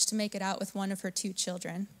only managed to make it out with one of her 2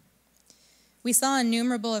 children. We saw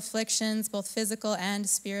innumerable afflictions, both physical and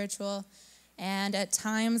spiritual, and at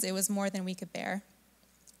times it was more than we could bear.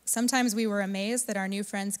 Sometimes we were amazed that our new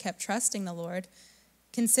friends kept trusting the Lord,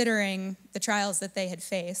 considering the trials that they had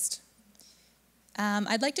faced.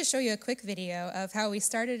 I'd like to show you a quick video of how we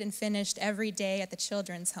started and finished every day at the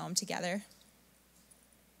children's home together.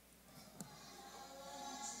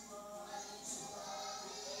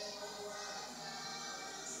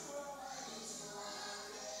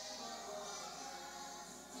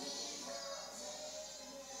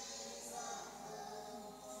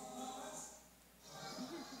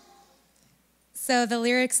 So the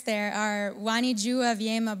lyrics there are, Wanijua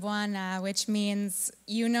vyema Bwana, which means,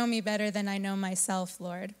 you know me better than I know myself,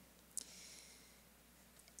 Lord.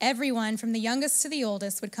 Everyone, from the youngest to the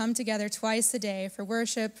oldest, would come together twice a day for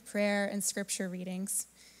worship, prayer, and scripture readings.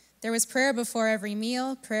 There was prayer before every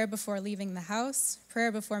meal, prayer before leaving the house,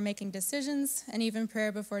 prayer before making decisions, and even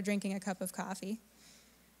prayer before drinking a cup of coffee.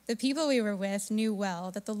 The people we were with knew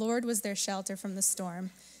well that the Lord was their shelter from the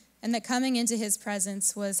storm, and that coming into his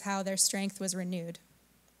presence was how their strength was renewed.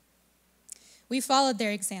 We followed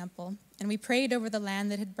their example, and we prayed over the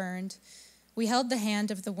land that had burned. We held the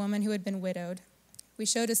hand of the woman who had been widowed. We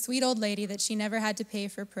showed a sweet old lady that she never had to pay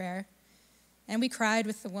for prayer. And we cried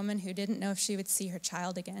with the woman who didn't know if she would see her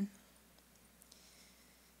child again.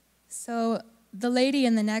 So the lady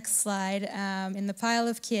in the next slide, in the pile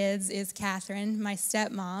of kids, is Catherine, my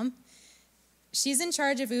stepmom. She's in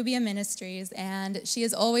charge of Ubia Ministries, and she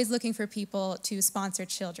is always looking for people to sponsor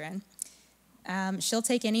children. She'll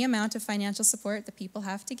take any amount of financial support that people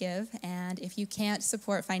have to give, and if you can't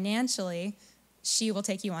support financially, she will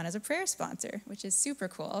take you on as a prayer sponsor, which is super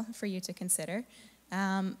cool for you to consider.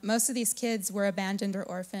 Most of these kids were abandoned or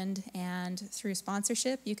orphaned, and through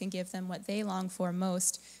sponsorship, you can give them what they long for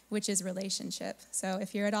most, which is relationship. So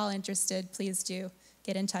if you're at all interested, please do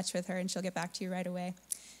get in touch with her, and she'll get back to you right away.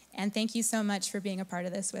 And thank you so much for being a part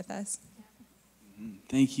of this with us.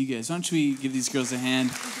 Thank you, guys. Why don't we give these girls a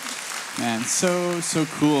hand? Man, so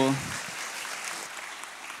cool.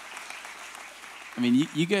 I mean,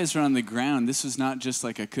 you guys are on the ground. This was not just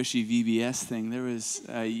like a cushy VBS thing. There was,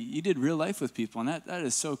 you did real life with people, and that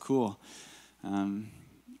is so cool.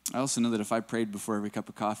 I also know that if I prayed before every cup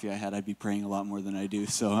of coffee I had, I'd be praying a lot more than I do.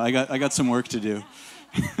 So I got some work to do.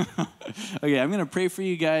 Okay, I'm going to pray for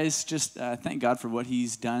you guys. Just thank God for what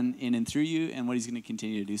he's done in and through you and what he's going to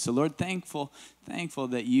continue to do. So Lord, thankful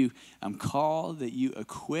that you call, that you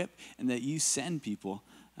equip, and that you send people.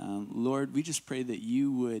 Lord, we just pray that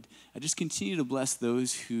you would just continue to bless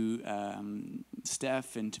those who,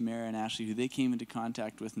 Steph and Tamara and Ashley, who they came into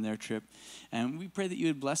contact with in their trip. And we pray that you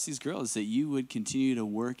would bless these girls, that you would continue to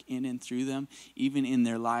work in and through them, even in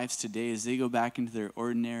their lives today as they go back into their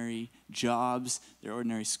ordinary jobs, their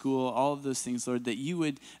ordinary school, all of those things, Lord, that you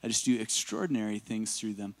would just do extraordinary things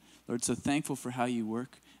through them. Lord, so thankful for how you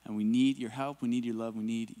work, and we need your help, we need your love, we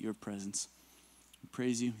need your presence. We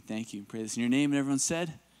praise you, thank you. Pray this in your name, and everyone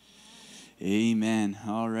said, amen.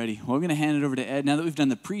 Alrighty. Well, we're going to hand it over to Ed. Now that we've done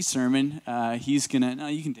the pre-sermon, he's going to... No,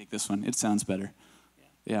 you can take this one. It sounds better.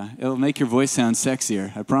 Yeah, it'll make your voice sound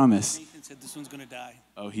sexier, I promise. Nathan said this one's going to die.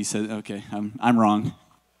 Oh, he said, okay, I'm wrong.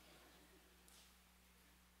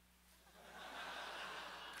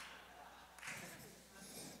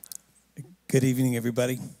 Good evening,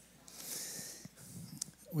 everybody.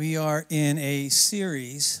 We are in a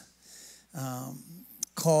series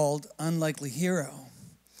called Unlikely Hero.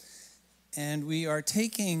 And we are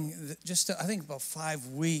taking I think about 5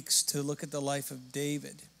 weeks to look at the life of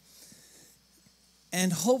David.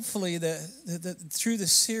 And hopefully through the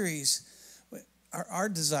series, our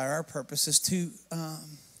desire, our purpose is to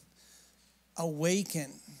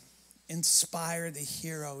awaken, inspire the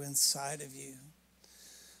hero inside of you.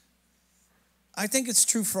 I think it's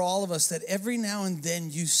true for all of us that every now and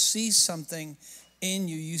then you see something in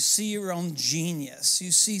you. You see your own genius.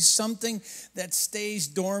 You see something that stays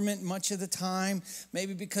dormant much of the time.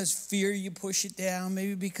 Maybe because fear you push it down.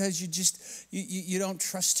 Maybe because you don't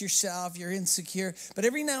trust yourself. You're insecure. But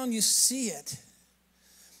every now and then you see it.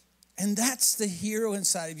 And that's the hero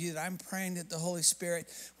inside of you that I'm praying that the Holy Spirit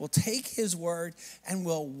will take his word and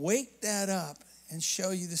will wake that up and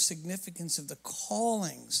show you the significance of the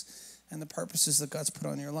callings and the purposes that God's put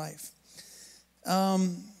on your life.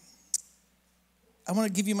 I want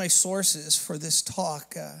to give you my sources for this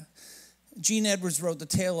talk. Gene Edwards wrote The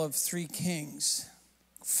Tale of Three Kings.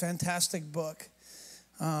 Fantastic book.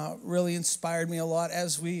 Really inspired me a lot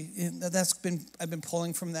I've been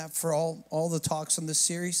pulling from that for all the talks on this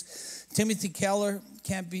series. Timothy Keller,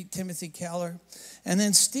 can't beat Timothy Keller. And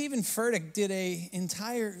then Stephen Furtick did an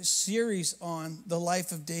entire series on the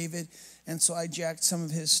life of David, and so I jacked some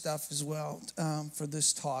of his stuff as well for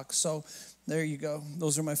this talk. So there you go.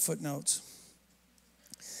 Those are my footnotes.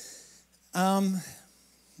 I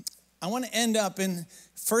want to end up in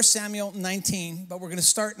 1 Samuel 19, but we're going to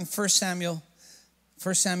start in 1 Samuel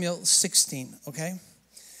 16, okay?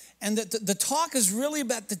 And the talk is really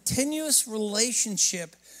about the tenuous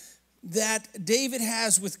relationship that David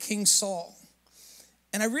has with King Saul.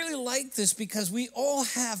 And I really like this because we all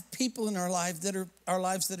have people in our lives that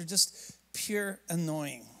are just pure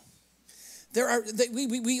annoying.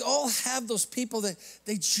 We all have those people that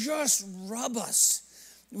they just rub us.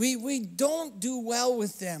 We don't do well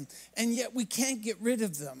with them, and yet we can't get rid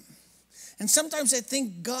of them. And sometimes I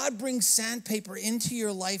think God brings sandpaper into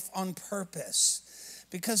your life on purpose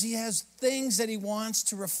because he has things that he wants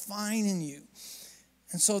to refine in you.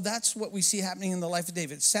 And so that's what we see happening in the life of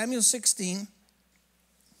David. Samuel 16,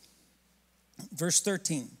 verse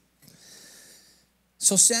 13.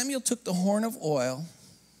 So Samuel took the horn of oil.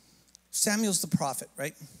 Samuel's the prophet,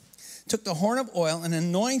 right? Took the horn of oil and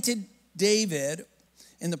anointed David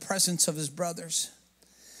in the presence of his brothers.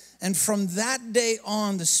 And from that day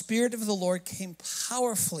on, the Spirit of the Lord came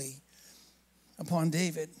powerfully upon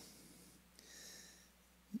David.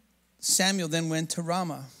 Samuel then went to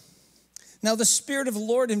Ramah. Now the Spirit of the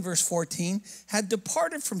Lord, in verse 14, had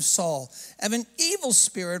departed from Saul, and an evil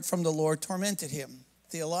spirit from the Lord tormented him.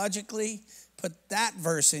 Theologically, put that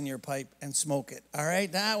verse in your pipe and smoke it, all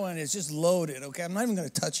right? That one is just loaded, okay? I'm not even going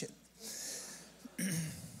to touch it.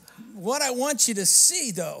 What I want you to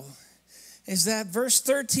see, though, is that verse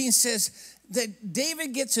 13 says that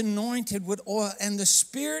David gets anointed with oil, and the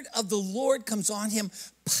Spirit of the Lord comes on him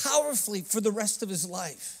powerfully for the rest of his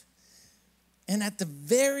life. And at the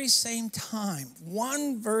very same time,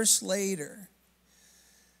 one verse later,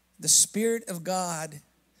 the Spirit of God,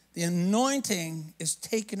 the anointing is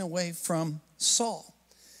taken away from Saul.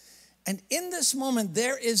 And in this moment,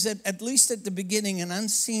 there is, at least at the beginning, an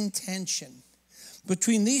unseen tension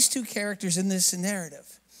between these two characters in this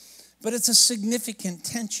narrative. But it's a significant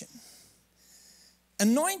tension.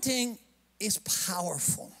 Anointing is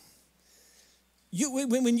powerful.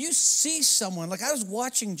 When you see someone, like I was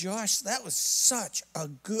watching Josh, that was such a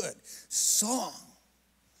good song.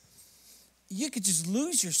 You could just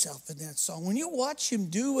lose yourself in that song. When you watch him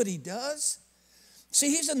do what he does, see,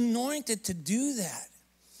 he's anointed to do that.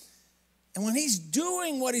 And when he's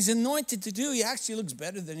doing what he's anointed to do, he actually looks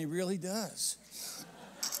better than he really does.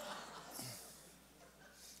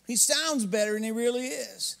 He sounds better than he really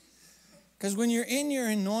is. Because when you're in your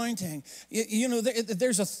anointing, you know,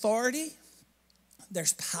 there's authority,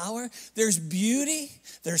 there's power, there's beauty,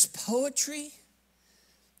 there's poetry.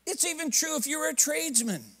 It's even true if you're a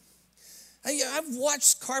tradesman. I've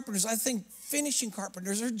watched carpenters. I think finishing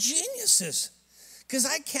carpenters are geniuses because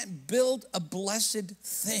I can't build a blessed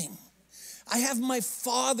thing. I have my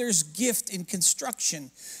father's gift in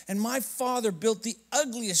construction, and my father built the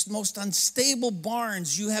ugliest, most unstable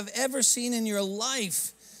barns you have ever seen in your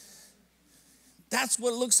life. That's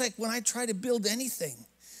what it looks like when I try to build anything.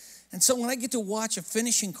 And so when I get to watch a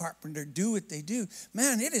finishing carpenter do what they do,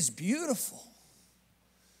 man, it is beautiful.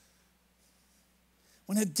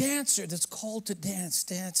 When a dancer that's called to dance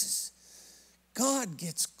dances, God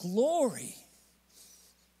gets glory,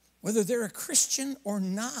 whether they're a Christian or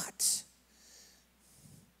not.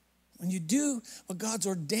 When you do what God's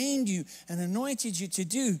ordained you and anointed you to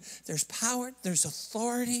do, there's power, there's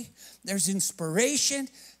authority, there's inspiration,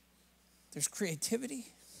 there's creativity.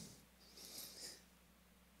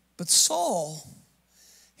 But Saul,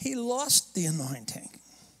 he lost the anointing.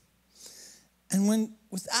 And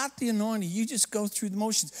without the anointing, you just go through the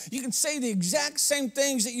motions. You can say the exact same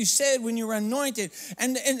things that you said when you were anointed,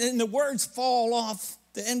 and the words fall off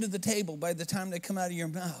the end of the table by the time they come out of your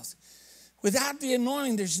mouth. Without the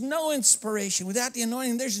anointing, there's no inspiration. Without the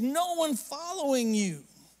anointing, there's no one following you.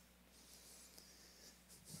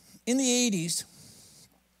 In the 80s,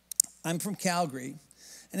 I'm from Calgary,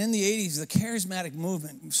 and in the 80s, the charismatic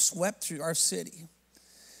movement swept through our city.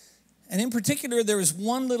 And in particular, there was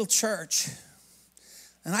one little church,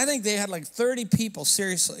 and I think they had like 30 people,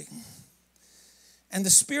 seriously. And the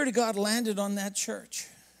Spirit of God landed on that church.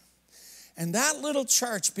 And that little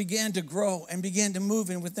church began to grow and began to move.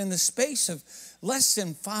 And within the space of less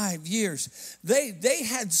than 5 years, they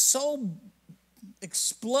had so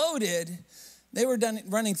exploded, they were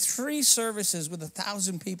running 3 services with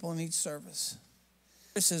 1,000 people in each service.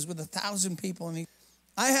 With 1,000 people in each.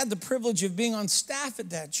 I had the privilege of being on staff at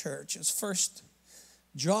that church. It's the first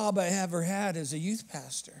job I ever had as a youth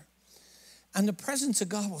pastor. And the presence of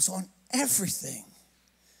God was on everything.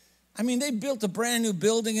 I mean, they built a brand new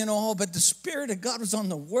building and all, but the Spirit of God was on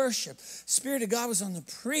the worship. Spirit of God was on the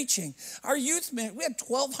preaching. Our youth, we had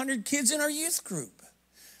 1,200 kids in our youth group.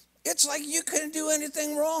 It's like you couldn't do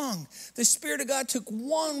anything wrong. The Spirit of God took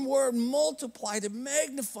one word, multiplied it,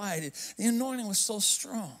 magnified it. The anointing was so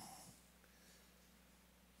strong.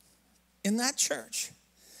 In that church,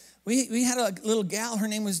 we had a little gal, her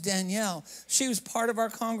name was Danielle. She was part of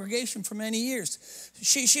our congregation for many years.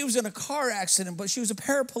 She was in a car accident, but she was a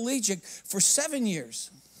paraplegic for 7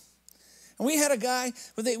 years. And we had a guy,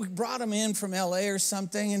 we brought him in from LA or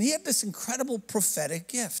something, and he had this incredible prophetic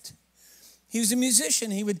gift. He was a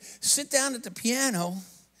musician. He would sit down at the piano,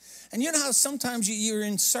 and you know how sometimes you're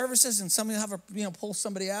in services and somebody will have pull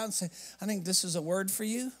somebody out and say, I think this is a word for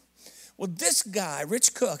you. Well, this guy,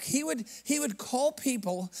 Rich Cook, he would call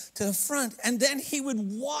people to the front, and then he would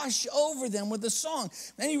wash over them with a song.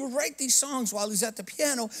 And he would write these songs while he's at the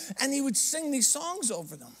piano, and he would sing these songs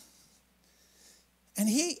over them. And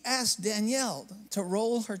he asked Danielle to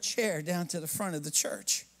roll her chair down to the front of the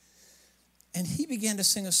church. And he began to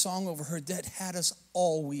sing a song over her that had us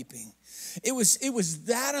all weeping. It was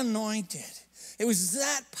that anointed. It was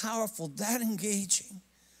that powerful, that engaging.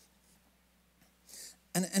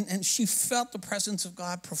 And she felt the presence of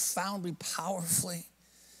God profoundly, powerfully.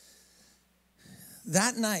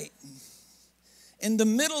 That night, in the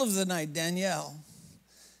middle of the night, Danielle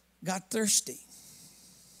got thirsty.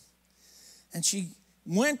 And she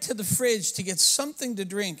went to the fridge to get something to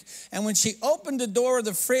drink. And when she opened the door of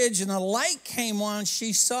the fridge and a light came on,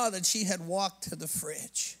 she saw that she had walked to the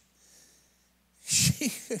fridge. She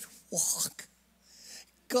could walk.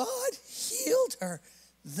 God healed her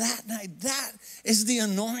that night. That is the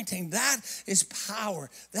anointing. That is power.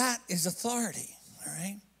 That is authority. All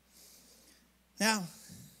right? Now,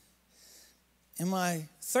 in my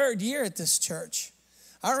third year at this church,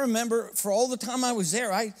 I remember for all the time I was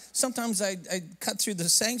there, sometimes I'd cut through the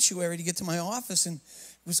sanctuary to get to my office and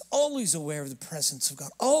was always aware of the presence of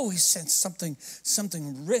God. Always sensed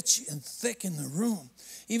something rich and thick in the room,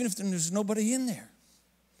 even if there was nobody in there.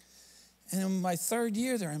 And in my third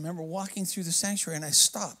year there, I remember walking through the sanctuary and I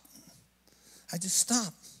stopped. I just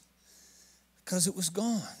stopped because it was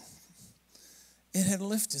gone. It had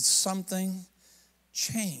lifted. Something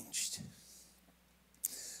changed.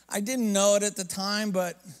 I didn't know it at the time,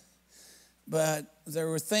 but there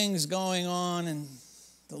were things going on in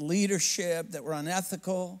the leadership that were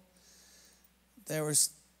unethical. There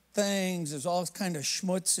was there's all kind of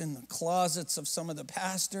schmutz in the closets of some of the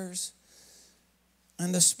pastors.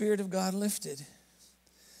 And the Spirit of God lifted.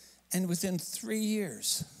 And within 3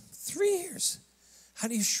 years, how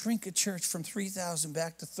do you shrink a church from 3,000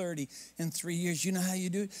 back to 30 in 3 years? You know how you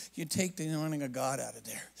do it? You take the anointing of God out of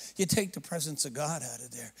there. You take the presence of God out of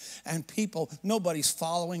there. And people, nobody's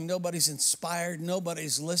following, nobody's inspired,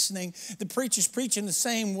 nobody's listening. The preacher's preaching the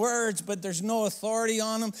same words, but there's no authority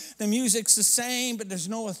on them. The music's the same, but there's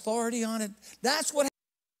no authority on it. That's what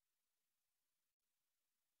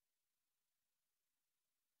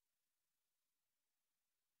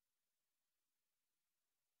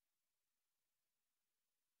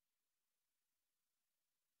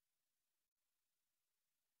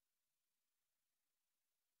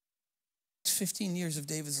 15 years of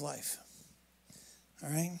David's life.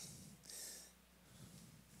 All right?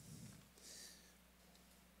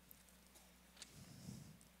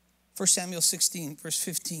 First Samuel 16, verse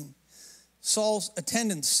 15. Saul's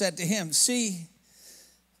attendants said to him, "See,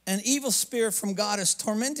 an evil spirit from God is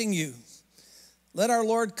tormenting you. Let our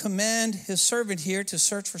Lord command his servant here to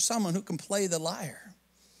search for someone who can play the lyre,"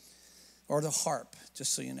 or the harp,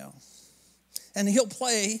 just so you know. "And he'll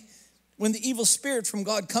play when the evil spirit from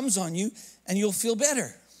God comes on you, and you'll feel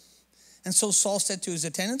better." And so Saul said to his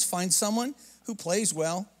attendants, "Find someone who plays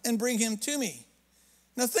well and bring him to me."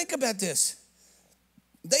 Now think about this.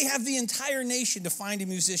 They have the entire nation to find a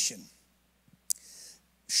musician.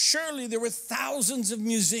 Surely there were thousands of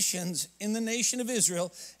musicians in the nation of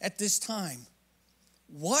Israel at this time.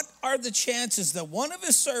 What are the chances that one of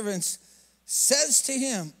his servants says to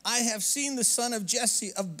him, "I have seen the son of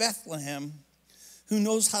Jesse of Bethlehem who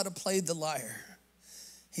knows how to play the lyre.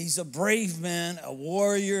 He's a brave man, a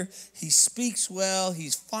warrior. He speaks well.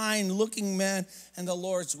 He's fine-looking man, and the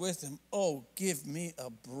Lord's with him." Oh, give me a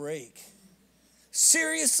break.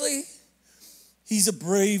 Seriously? He's a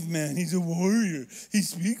brave man. He's a warrior. He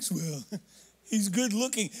speaks well. He's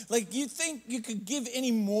good-looking. Like, you think you could give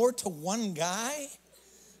any more to one guy?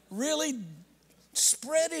 Really?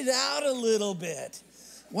 Spread it out a little bit.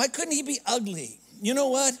 Why couldn't he be ugly? You know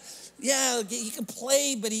what? Yeah, he can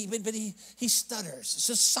play, but he stutters. It's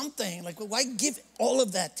just something. Like, why give all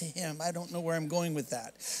of that to him? I don't know where I'm going with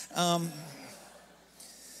that.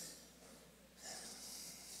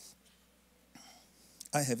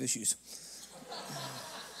 I have issues.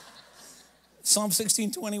 Psalm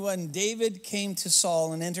 16:21, David came to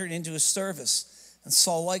Saul and entered into his service, and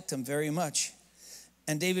Saul liked him very much.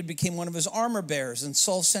 And David became one of his armor bearers, and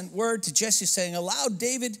Saul sent word to Jesse saying, "Allow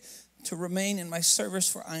David to remain in my service,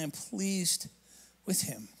 for I am pleased with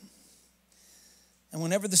him." And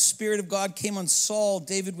whenever the Spirit of God came on Saul,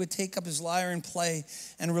 David would take up his lyre and play,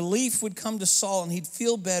 and relief would come to Saul, and he'd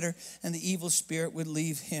feel better, and the evil spirit would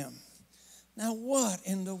leave him. Now, what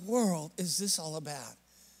in the world is this all about?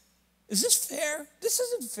 Is this fair? This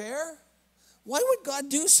isn't fair. Why would God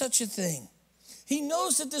do such a thing? He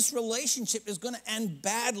knows that this relationship is going to end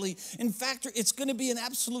badly. In fact, it's going to be an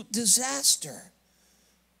absolute disaster.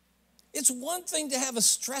 It's one thing to have a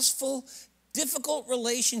stressful, difficult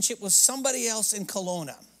relationship with somebody else in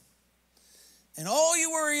Kelowna. And all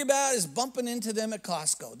you worry about is bumping into them at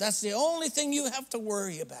Costco. That's the only thing you have to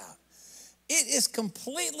worry about. It is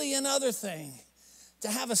completely another thing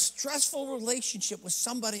to have a stressful relationship with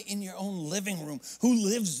somebody in your own living room who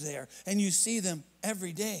lives there and you see them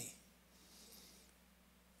every day.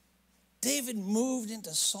 David moved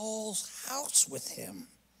into Saul's house with him.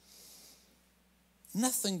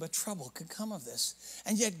 Nothing but trouble could come of this.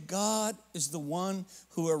 And yet God is the one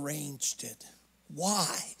who arranged it.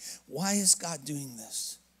 Why? Why is God doing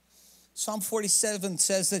this? Psalm 47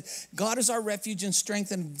 says that God is our refuge and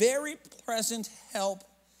strength and very present help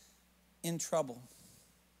in trouble.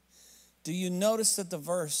 Do you notice that the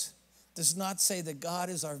verse does not say that God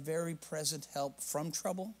is our very present help from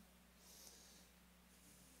trouble?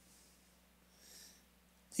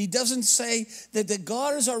 He doesn't say that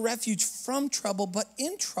God is our refuge from trouble, but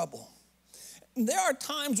in trouble. There are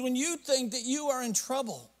times when you think that you are in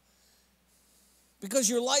trouble because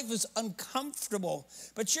your life is uncomfortable,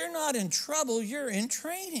 but you're not in trouble, you're in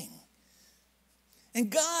training. And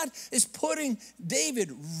God is putting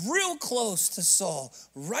David real close to Saul,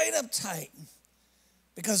 right up tight,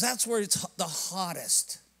 because that's where it's the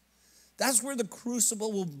hottest. That's where the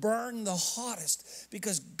crucible will burn the hottest,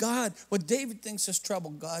 because God, what David thinks is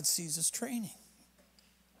trouble, God sees as training.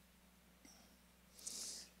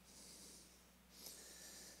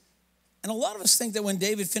 And a lot of us think that when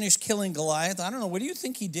David finished killing Goliath, I don't know, what do you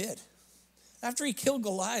think he did? After he killed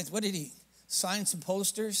Goliath, what did he? Sign some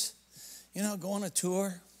posters? Go on a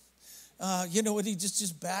tour? Would he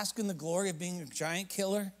just bask in the glory of being a giant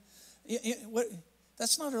killer?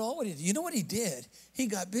 That's not at all what he did. You know what he did? He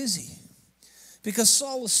got busy. Because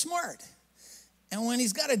Saul was smart. And when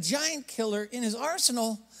he's got a giant killer in his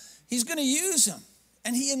arsenal, he's going to use him.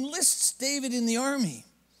 And he enlists David in the army.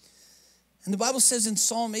 And the Bible says in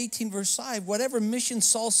Psalm 18, verse 5, whatever mission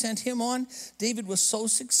Saul sent him on, David was so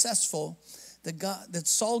successful that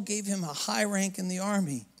Saul gave him a high rank in the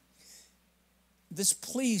army. This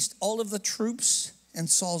pleased all of the troops and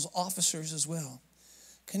Saul's officers as well.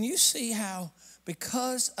 Can you see how,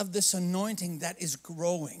 because of this anointing that is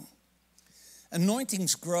growing,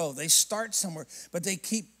 anointings grow. They start somewhere, but they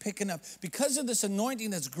keep picking up. Because of this anointing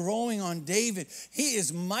that's growing on David, he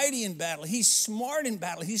is mighty in battle. He's smart in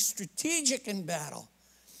battle. He's strategic in battle.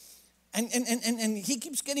 And he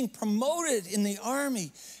keeps getting promoted in the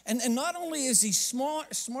army. And not only is he smart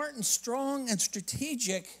and strong and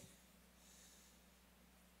strategic,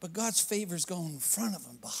 but God's favor is going in front of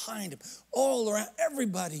him, behind him, all around.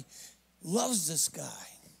 Everybody loves this guy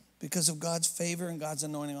because of God's favor and God's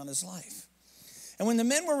anointing on his life. And when the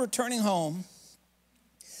men were returning home,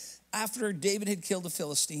 after David had killed the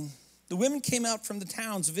Philistine, the women came out from the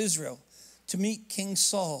towns of Israel to meet King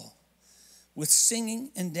Saul with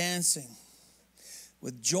singing and dancing,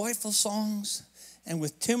 with joyful songs and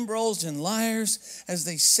with timbrels and lyres. As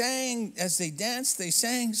they danced, they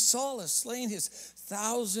sang, Saul has slain his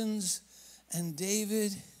thousands and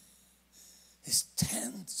David his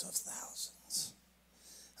tens of thousands.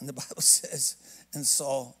 And the Bible says, and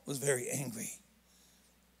Saul was very angry.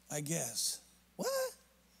 I guess. What?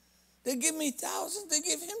 They give me thousands, they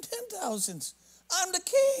give him 10,000s. I'm the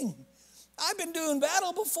king. I've been doing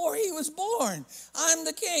battle before he was born. I'm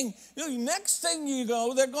the king. Next thing you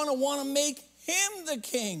know, they're going to want to make him the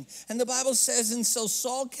king. And the Bible says, and so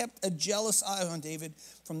Saul kept a jealous eye on David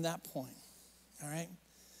from that point. All right?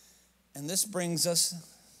 And this brings us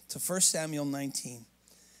to 1 Samuel 19.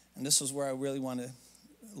 And this is where I really want to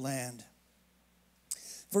land.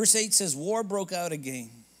 Verse 8 says, war broke out again.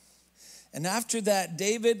 And after that,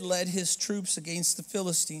 David led his troops against the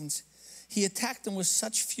Philistines. He attacked them with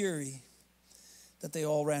such fury that they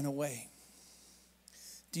all ran away.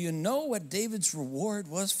 Do you know what David's reward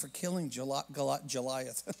was for killing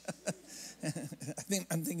Goliath?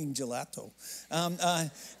 I'm thinking gelato.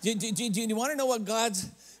 Do you want to know what God's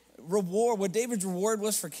reward, what David's reward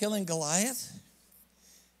was for killing Goliath?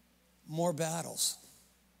 More battles.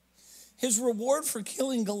 His reward for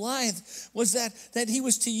killing Goliath was that he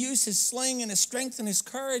was to use his sling and his strength and his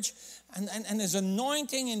courage and his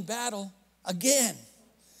anointing in battle again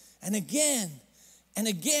and again and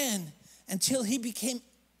again until he became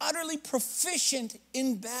utterly proficient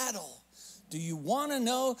in battle. Do you want to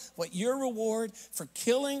know what your reward for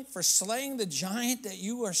slaying the giant that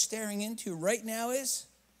you are staring into right now is?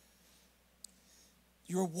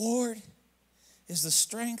 Your reward is the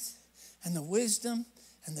strength and the wisdom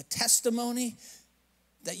and the testimony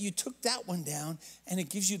that you took that one down, and it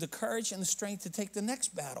gives you the courage and the strength to take the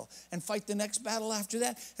next battle and fight the next battle after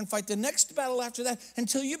that and fight the next battle after that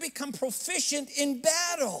until you become proficient in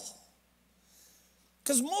battle.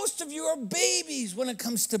 Because most of you are babies when it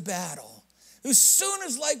comes to battle. As soon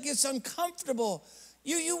as life gets uncomfortable,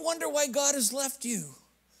 you wonder why God has left you.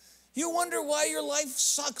 You wonder why your life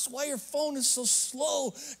sucks, why your phone is so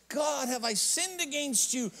slow. God, have I sinned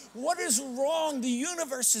against you? What is wrong? The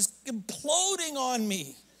universe is imploding on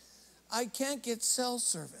me. I can't get cell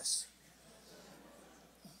service.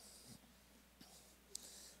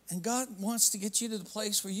 And God wants to get you to the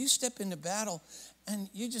place where you step into battle and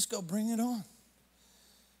you just go, bring it on.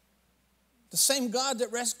 The same God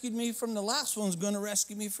that rescued me from the last one is going to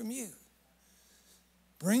rescue me from you.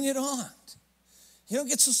 Bring it on. You don't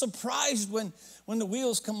get so surprised when the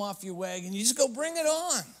wheels come off your wagon. You just go, bring it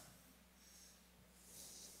on.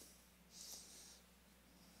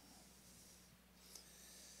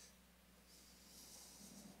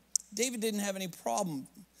 David didn't have any problem,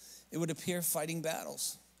 it would appear, fighting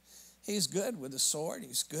battles. He's good with a sword.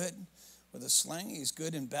 He's good with a sling. He's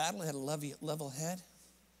good in battle. He had a level head.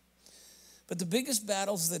 But the biggest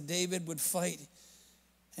battles that David would fight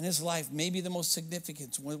in his life, maybe the most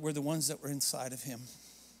significant, were the ones that were inside of him.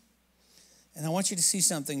 And I want you to see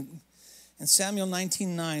something. In Samuel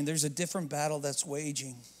 19:9, there's a different battle that's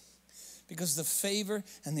waging. Because the favor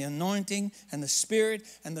and the anointing and the spirit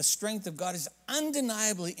and the strength of God is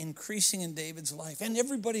undeniably increasing in David's life. And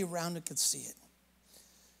everybody around him could see it.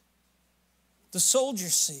 The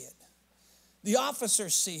soldiers see it. The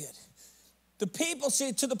officers see it. The people see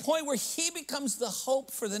it, to the point where he becomes the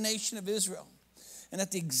hope for the nation of Israel. And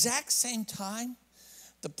at the exact same time,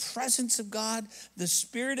 the presence of God, the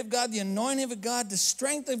Spirit of God, the anointing of God, the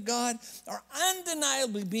strength of God are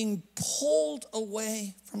undeniably being pulled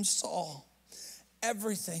away from Saul.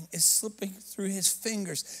 Everything is slipping through his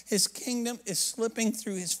fingers. His kingdom is slipping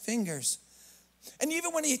through his fingers. And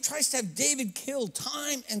even when he tries to have David killed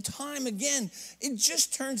time and time again, it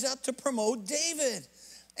just turns out to promote David.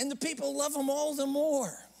 And the people love him all the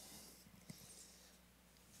more.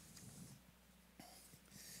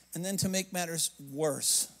 And then to make matters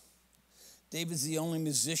worse, David's the only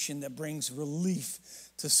musician that brings relief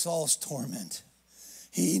to Saul's torment.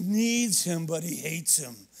 He needs him, but he hates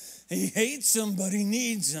him. He hates him, but he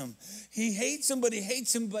needs him. He hates him, but he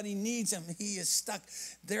hates him, but he needs him. He is stuck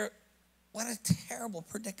there. What a terrible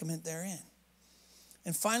predicament they're in.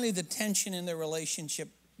 And finally, the tension in their relationship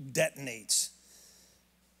detonates.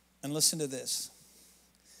 And listen to this.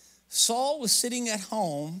 Saul was sitting at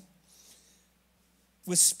home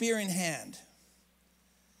with spear in hand.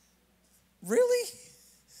 Really?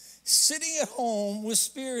 Sitting at home with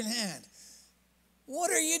spear in hand.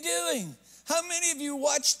 What are you doing? How many of you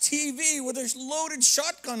watch TV where there's loaded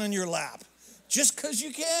shotgun on your lap? Just because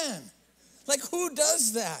you can. Like, who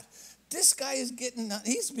does that? This guy is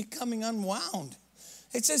he's becoming unwound.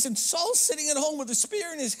 It says, and Saul's sitting at home with a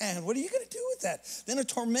spear in his hand. What are you going to do with that? Then a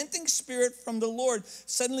tormenting spirit from the Lord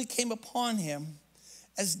suddenly came upon him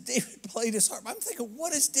as David played his harp. I'm thinking,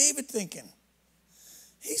 what is David thinking?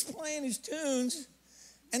 He's playing his tunes,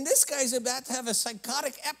 and this guy's about to have a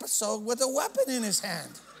psychotic episode with a weapon in his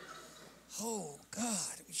hand. Oh,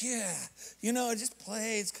 God, yeah. You know, just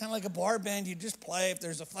play. It's kind of like a bar band. You just play. If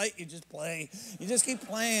there's a fight, you just play. You just keep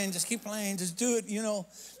playing. Just keep playing. Just do it, you know.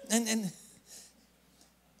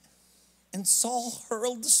 And Saul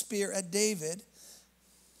hurled the spear at David,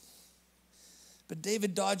 but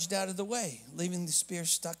David dodged out of the way, leaving the spear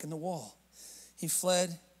stuck in the wall. He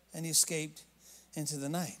fled and he escaped into the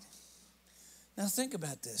night. Now think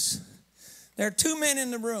about this. There are two men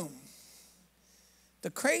in the room. The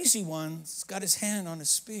crazy one's got his hand on his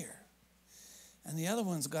spear, and the other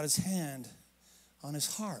one's got his hand on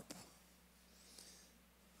his harp.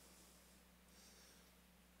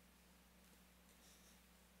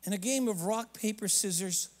 In a game of rock, paper,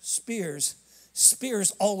 scissors, spears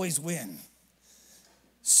always win.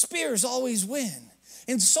 Spears always win.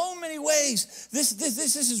 In so many ways, this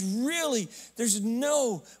is really, there's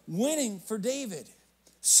no winning for David.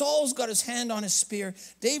 Saul's got his hand on his spear.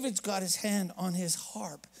 David's got his hand on his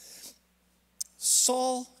harp.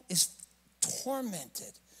 Saul is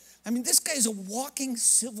tormented. I mean, this guy's a walking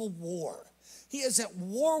civil war. He is at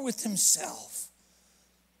war with himself.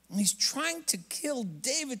 And he's trying to kill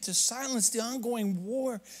David to silence the ongoing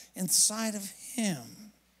war inside of him.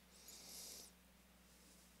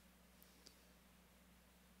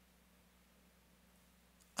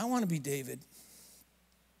 I want to be David.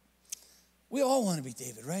 We all want to be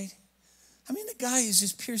David, right? I mean, the guy is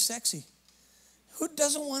just pure sexy. Who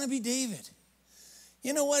doesn't want to be David?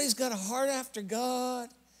 You know what? He's got a heart after God.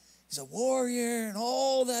 He's a warrior and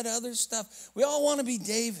all that other stuff. We all want to be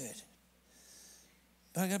David.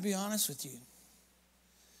 But I got to be honest with you.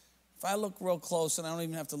 If I look real close, and I don't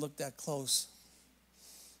even have to look that close,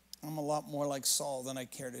 I'm a lot more like Saul than I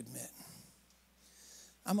care to admit.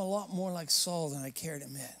 I'm a lot more like Saul than I care to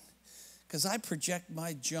admit. Because I project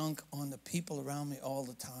my junk on the people around me all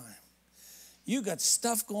the time. You got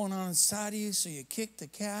stuff going on inside of you, so you kick the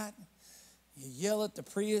cat. You yell at the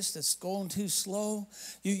Prius that's going too slow.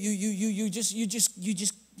 You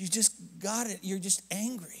just got it. You're just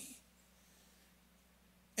angry.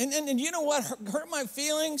 And you know what hurt my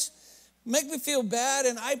feelings? Make me feel bad,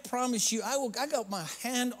 and I promise you, I got my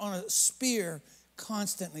hand on a spear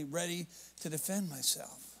constantly ready to defend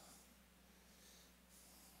myself.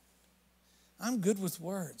 I'm good with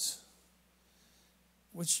words,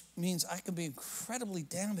 which means I can be incredibly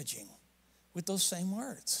damaging with those same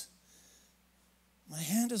words. My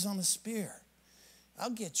hand is on the spear.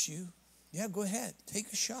 I'll get you. Yeah, go ahead.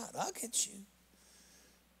 Take a shot. I'll get you.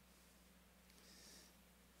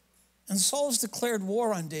 And Saul's declared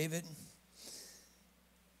war on David.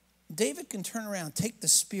 David can turn around, take the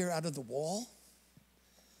spear out of the wall.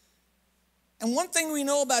 And one thing we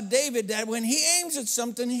know about David, that when he aims at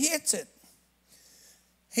something, he hits it.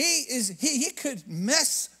 He could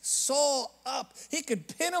mess Saul up. He could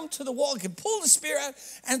pin him to the wall. He could pull the spear out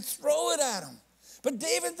and throw it at him. But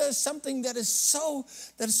David does something that is so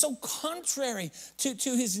contrary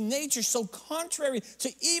to his nature, so contrary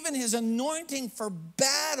to even his anointing for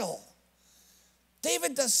battle.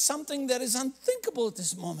 David does something that is unthinkable at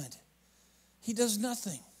this moment. He does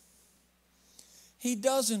nothing. He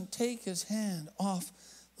doesn't take his hand off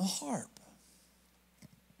the harp.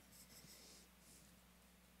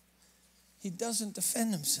 He doesn't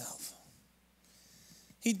defend himself.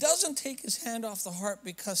 He doesn't take his hand off the harp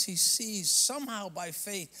because he sees somehow by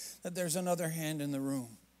faith that there's another hand in the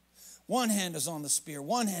room. One hand is on the spear,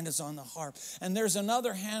 one hand is on the harp, and there's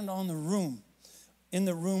another hand on the room, in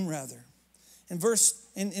the room rather.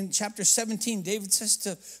 In chapter 17, David says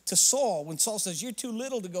to Saul, when Saul says, you're too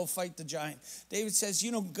little to go fight the giant, David says,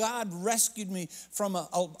 God rescued me from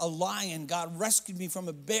a lion. God rescued me from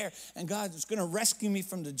a bear. And God is going to rescue me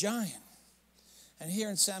from the giant. And here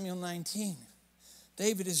in Samuel 19,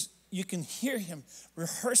 you can hear him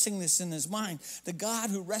rehearsing this in his mind. The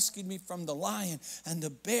God who rescued me from the lion and the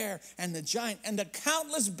bear and the giant and the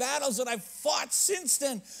countless battles that I've fought since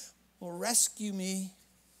then will rescue me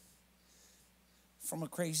from a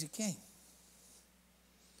crazy king.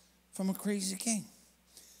 From a crazy king.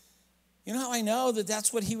 You know how I know that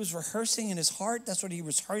that's what he was rehearsing in his heart? That's what he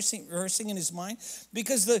was rehearsing in his mind?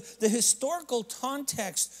 Because the historical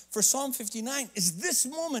context for Psalm 59 is this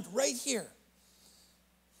moment right here.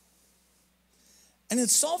 And in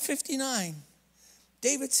Psalm 59,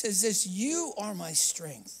 David says this, you are my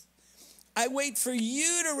strength. I wait for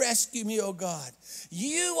you to rescue me, O God.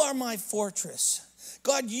 You are my fortress.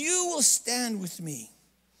 God, you will stand with me.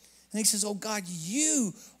 And he says, oh God,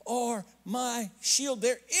 you are my shield.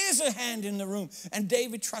 There is a hand in the room. And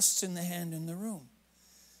David trusts in the hand in the room.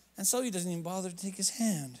 And so he doesn't even bother to take his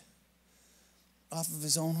hand off of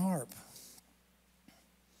his own harp.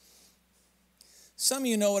 Some of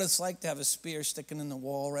you know what it's like to have a spear sticking in the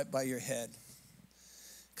wall right by your head.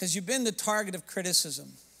 Because you've been the target of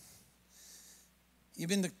criticism. You've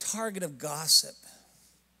been the target of gossip.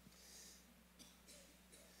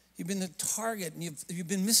 You've been the target and you've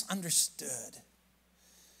been misunderstood.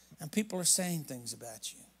 And people are saying things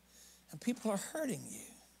about you. And people are hurting you.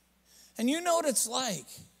 And you know what it's like.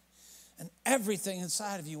 And everything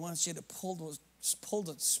inside of you wants you to pull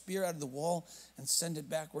the spear out of the wall and send it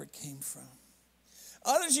back where it came from.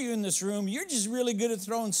 Others of you in this room, you're just really good at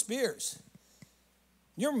throwing spears.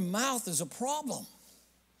 Your mouth is a problem.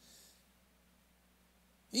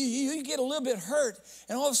 You get a little bit hurt,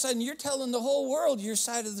 and all of a sudden you're telling the whole world your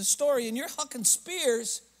side of the story, and you're hucking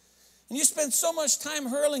spears, and you spend so much time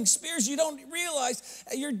hurling spears, you don't realize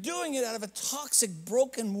you're doing it out of a toxic,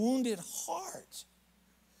 broken, wounded heart.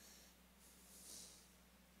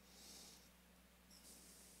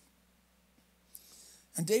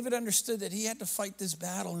 And David understood that he had to fight this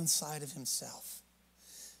battle inside of himself.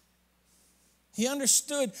 He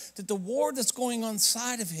understood that the war that's going on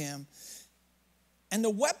inside of him and the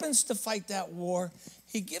weapons to fight that war,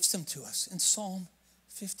 he gives them to us in Psalm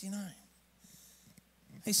 59.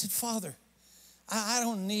 He said, Father, I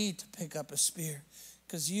don't need to pick up a spear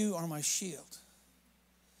because you are my shield.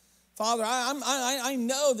 Father, I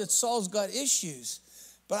know that Saul's got issues,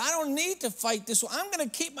 but I don't need to fight this one. I'm going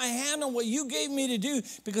to keep my hand on what you gave me to do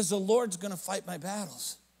because the Lord's going to fight my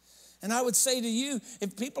battles. And I would say to you,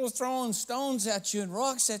 if people are throwing stones at you and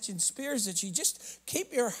rocks at you and spears at you, just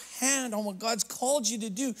keep your hand on what God's called you to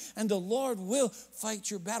do, and the Lord will fight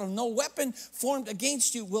your battle. No weapon formed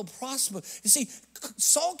against you will prosper. You see,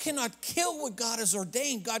 Saul cannot kill what God has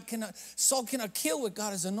ordained. Saul cannot kill what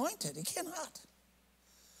God has anointed. He cannot.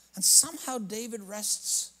 And somehow David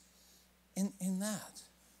rests in that.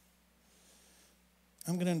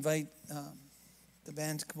 I'm going to invite the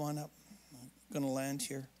band to come on up. I'm going to land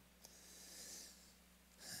here.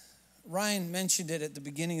 Ryan mentioned it at the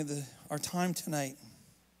beginning of our time tonight.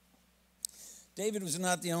 David was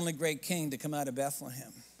not the only great king to come out of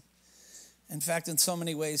Bethlehem. In fact, in so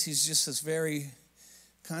many ways, he's just this very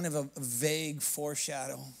kind of a vague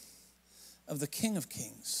foreshadow of the King of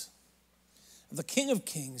Kings, of the King of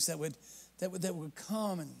Kings that would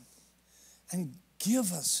come and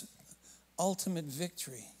give us ultimate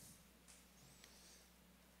victory.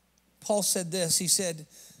 Paul said this. He said,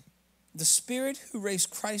 the Spirit who raised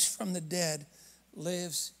Christ from the dead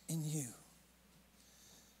lives in you.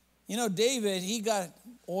 You know, David, he got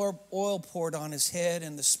oil poured on his head,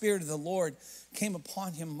 and the Spirit of the Lord came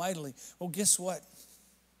upon him mightily. Well, guess what?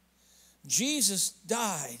 Jesus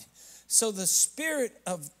died, so the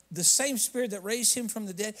same Spirit that raised him from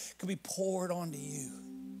the dead could be poured onto you.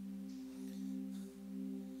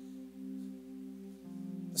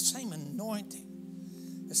 The same anointing,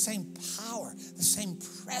 the same power, the same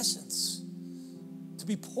presence to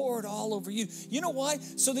be poured all over you. You know why?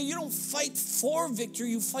 So that you don't fight for victory,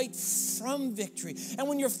 you fight from victory. And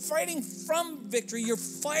when you're fighting from victory, you're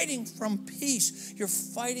fighting from peace. You're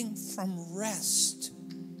fighting from rest.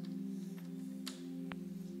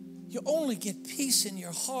 You only get peace in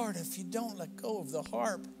your heart if you don't let go of the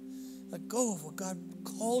harp. Let go of what God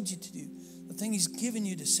called you to do, the thing He's given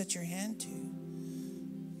you to set your hand to.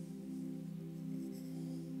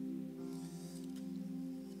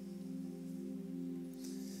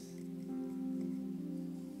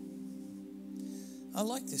 I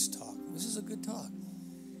like this talk. This is a good talk.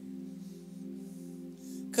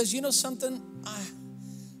 Because you know something?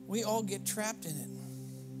 We all get trapped in it.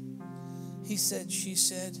 He said, she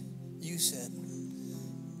said, you said.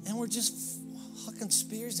 And we're just hucking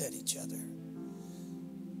spears at each other.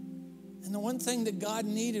 And the one thing that God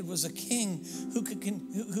needed was a king who could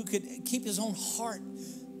keep his own heart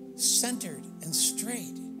centered and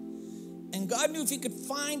straight. And God knew if He could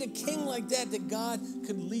find a king like that God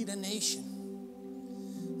could lead a nation.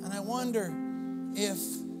 And I wonder if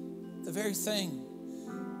the very thing,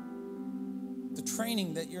 the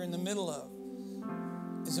training that you're in the middle of,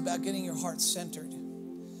 is about getting your heart centered,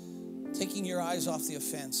 taking your eyes off the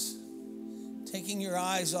offense, taking your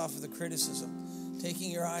eyes off of the criticism, taking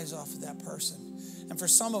your eyes off of that person. And for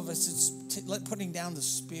some of us, it's putting down the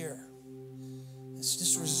spear. It's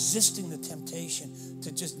just resisting the temptation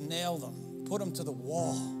to just nail them, put them to the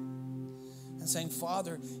wall. And saying,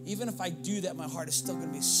 Father, even if I do that, my heart is still going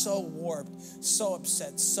to be so warped, so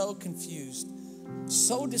upset, so confused,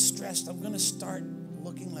 so distressed. I'm going to start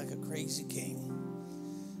looking like a crazy king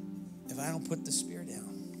if I don't put the spear down.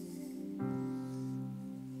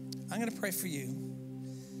 I'm going to pray for you,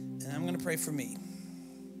 and I'm going to pray for me.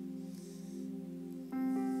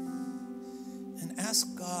 And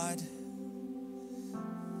ask God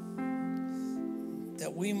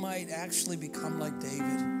that we might actually become like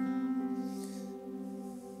David.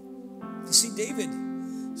 You see, David,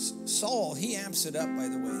 Saul, he amps it up, by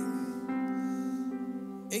the way.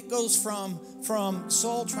 It goes from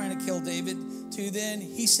Saul trying to kill David to then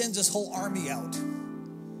he sends his whole army out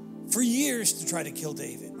for years to try to kill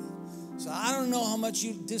David. So I don't know how much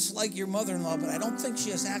you dislike your mother-in-law, but I don't think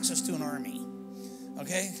she has access to an army.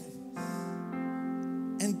 Okay?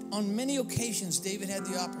 And on many occasions, David had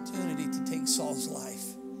the opportunity to take Saul's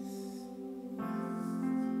life,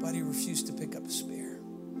 but he refused to pick up a spear.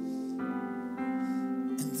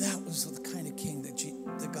 That was the kind of king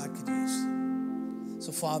that God could use.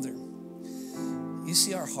 So, Father, you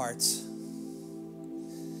see our hearts.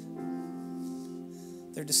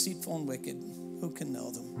 They're deceitful and wicked. Who can know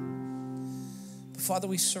them? But, Father,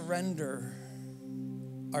 we surrender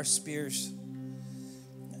our spears.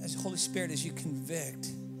 As Holy Spirit, as you convict,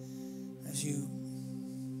 as you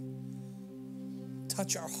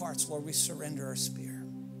touch our hearts, Lord, we surrender our spear.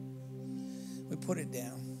 We put it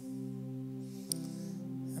down.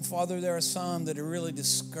 And Father, there are some that are really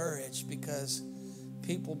discouraged because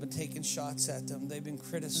people have been taking shots at them. They've been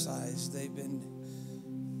criticized. They've been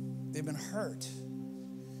hurt.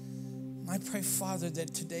 And I pray, Father,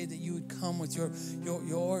 that today that you would come with your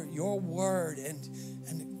word and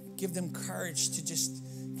give them courage to just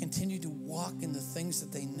continue to walk in the things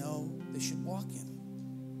that they know they should walk in.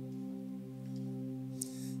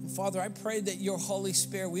 Father, I pray that your Holy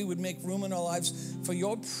Spirit, we would make room in our lives for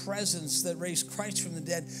your presence that raised Christ from the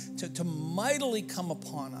dead to mightily come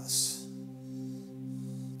upon us.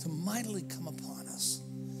 To mightily come upon us.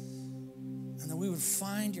 And that we would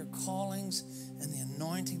find your callings and the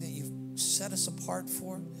anointing that you've set us apart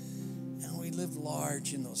for. And we live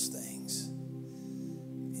large in those things.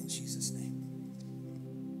 In Jesus' name.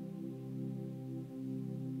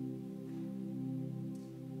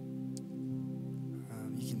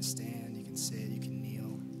 You can stand, you can sit, you can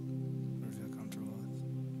kneel, whatever you feel comfortable with.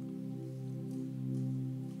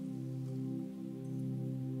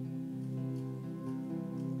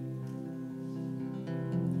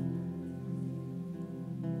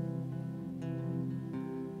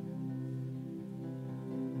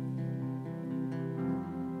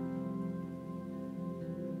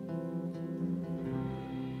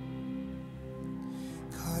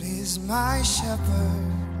 is my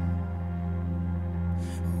shepherd.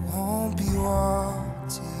 I won't be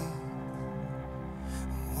wanting.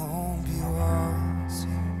 I won't be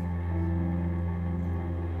wanting.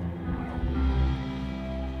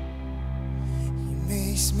 He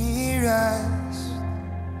makes me rest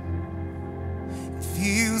in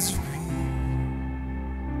fields of green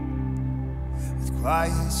with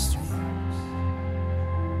quiet streams.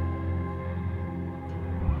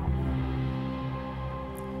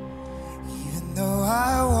 Though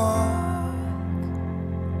I walk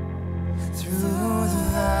through the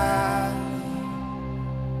valley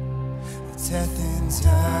of death and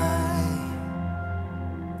time,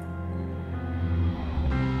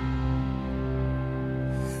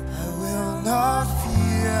 I will not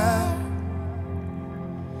fear,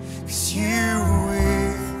 'cause you are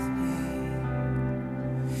with me.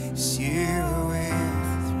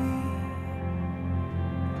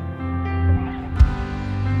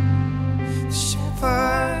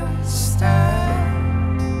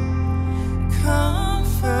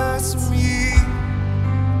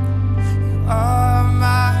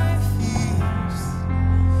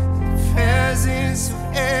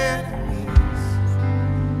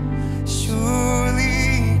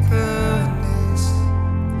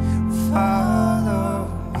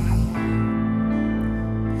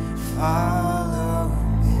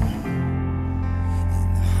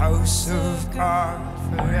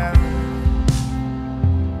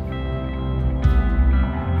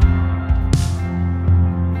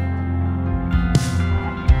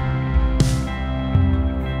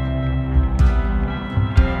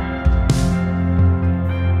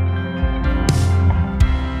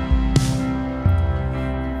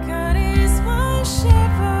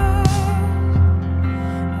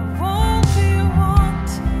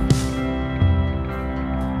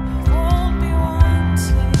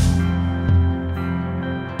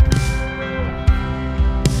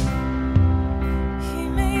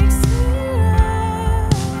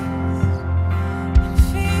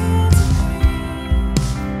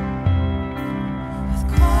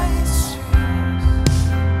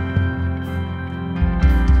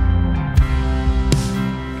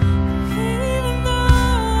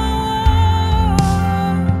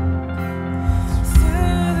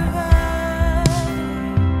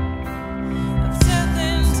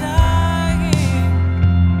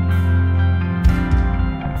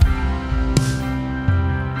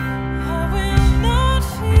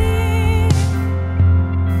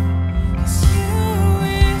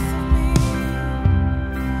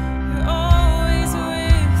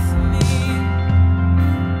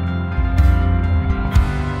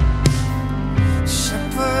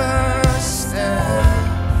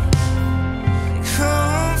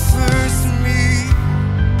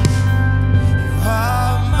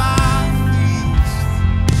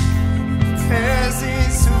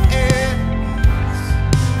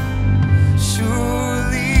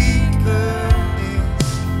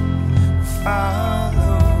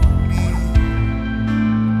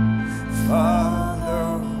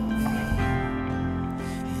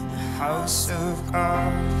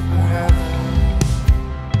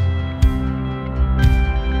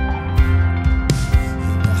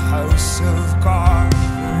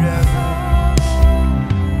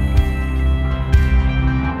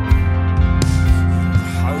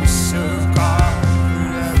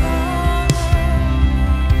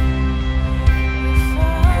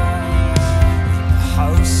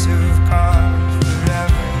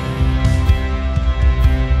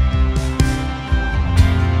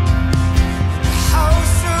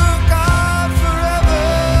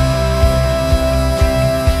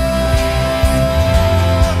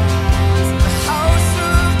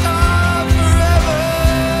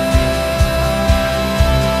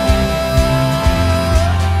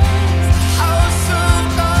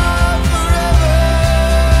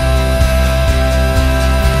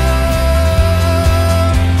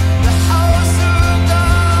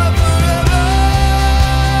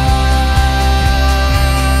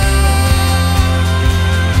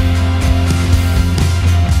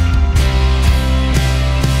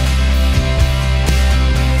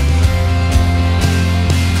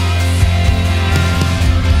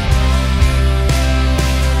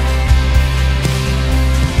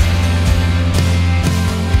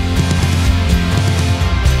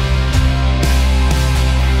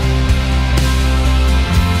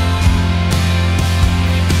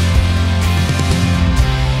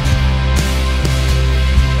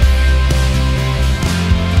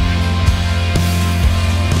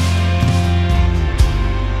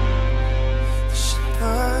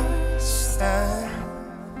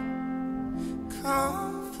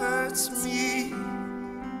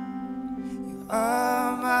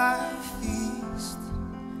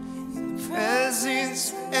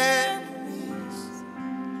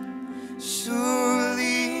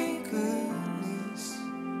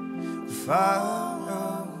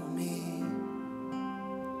 follow me,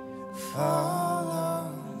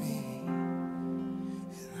 follow me in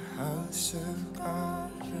the house of God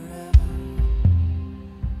forever.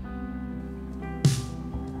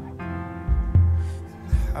 In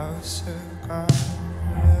the house of God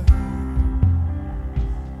forever.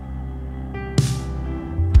 In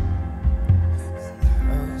the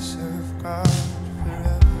house of God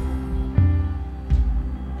forever.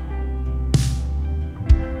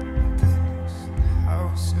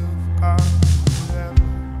 House of God forever.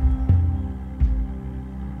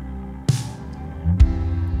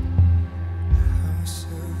 House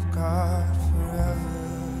of God forever.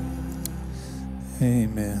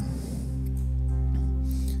 Amen.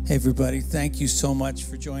 Hey, everybody, thank you so much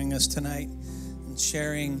for joining us tonight and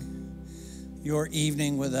sharing your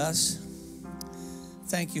evening with us.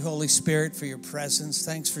 Thank you, Holy Spirit, for your presence.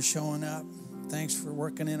 Thanks for showing up. Thanks for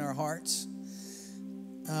working in our hearts.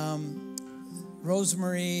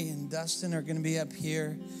 Rosemary and Dustin are going to be up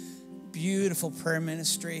here. Beautiful prayer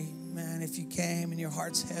ministry. Man, if you came and your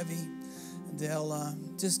heart's heavy, they'll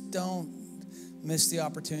just don't miss the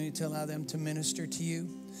opportunity to allow them to minister to you.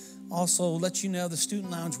 Also, let you know the student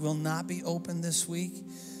lounge will not be open this week.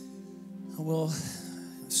 We'll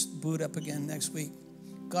boot up again next week.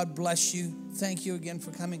 God bless you. Thank you again for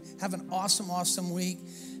coming. Have an awesome, awesome week,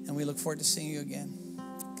 and we look forward to seeing you again.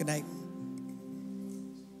 Good night.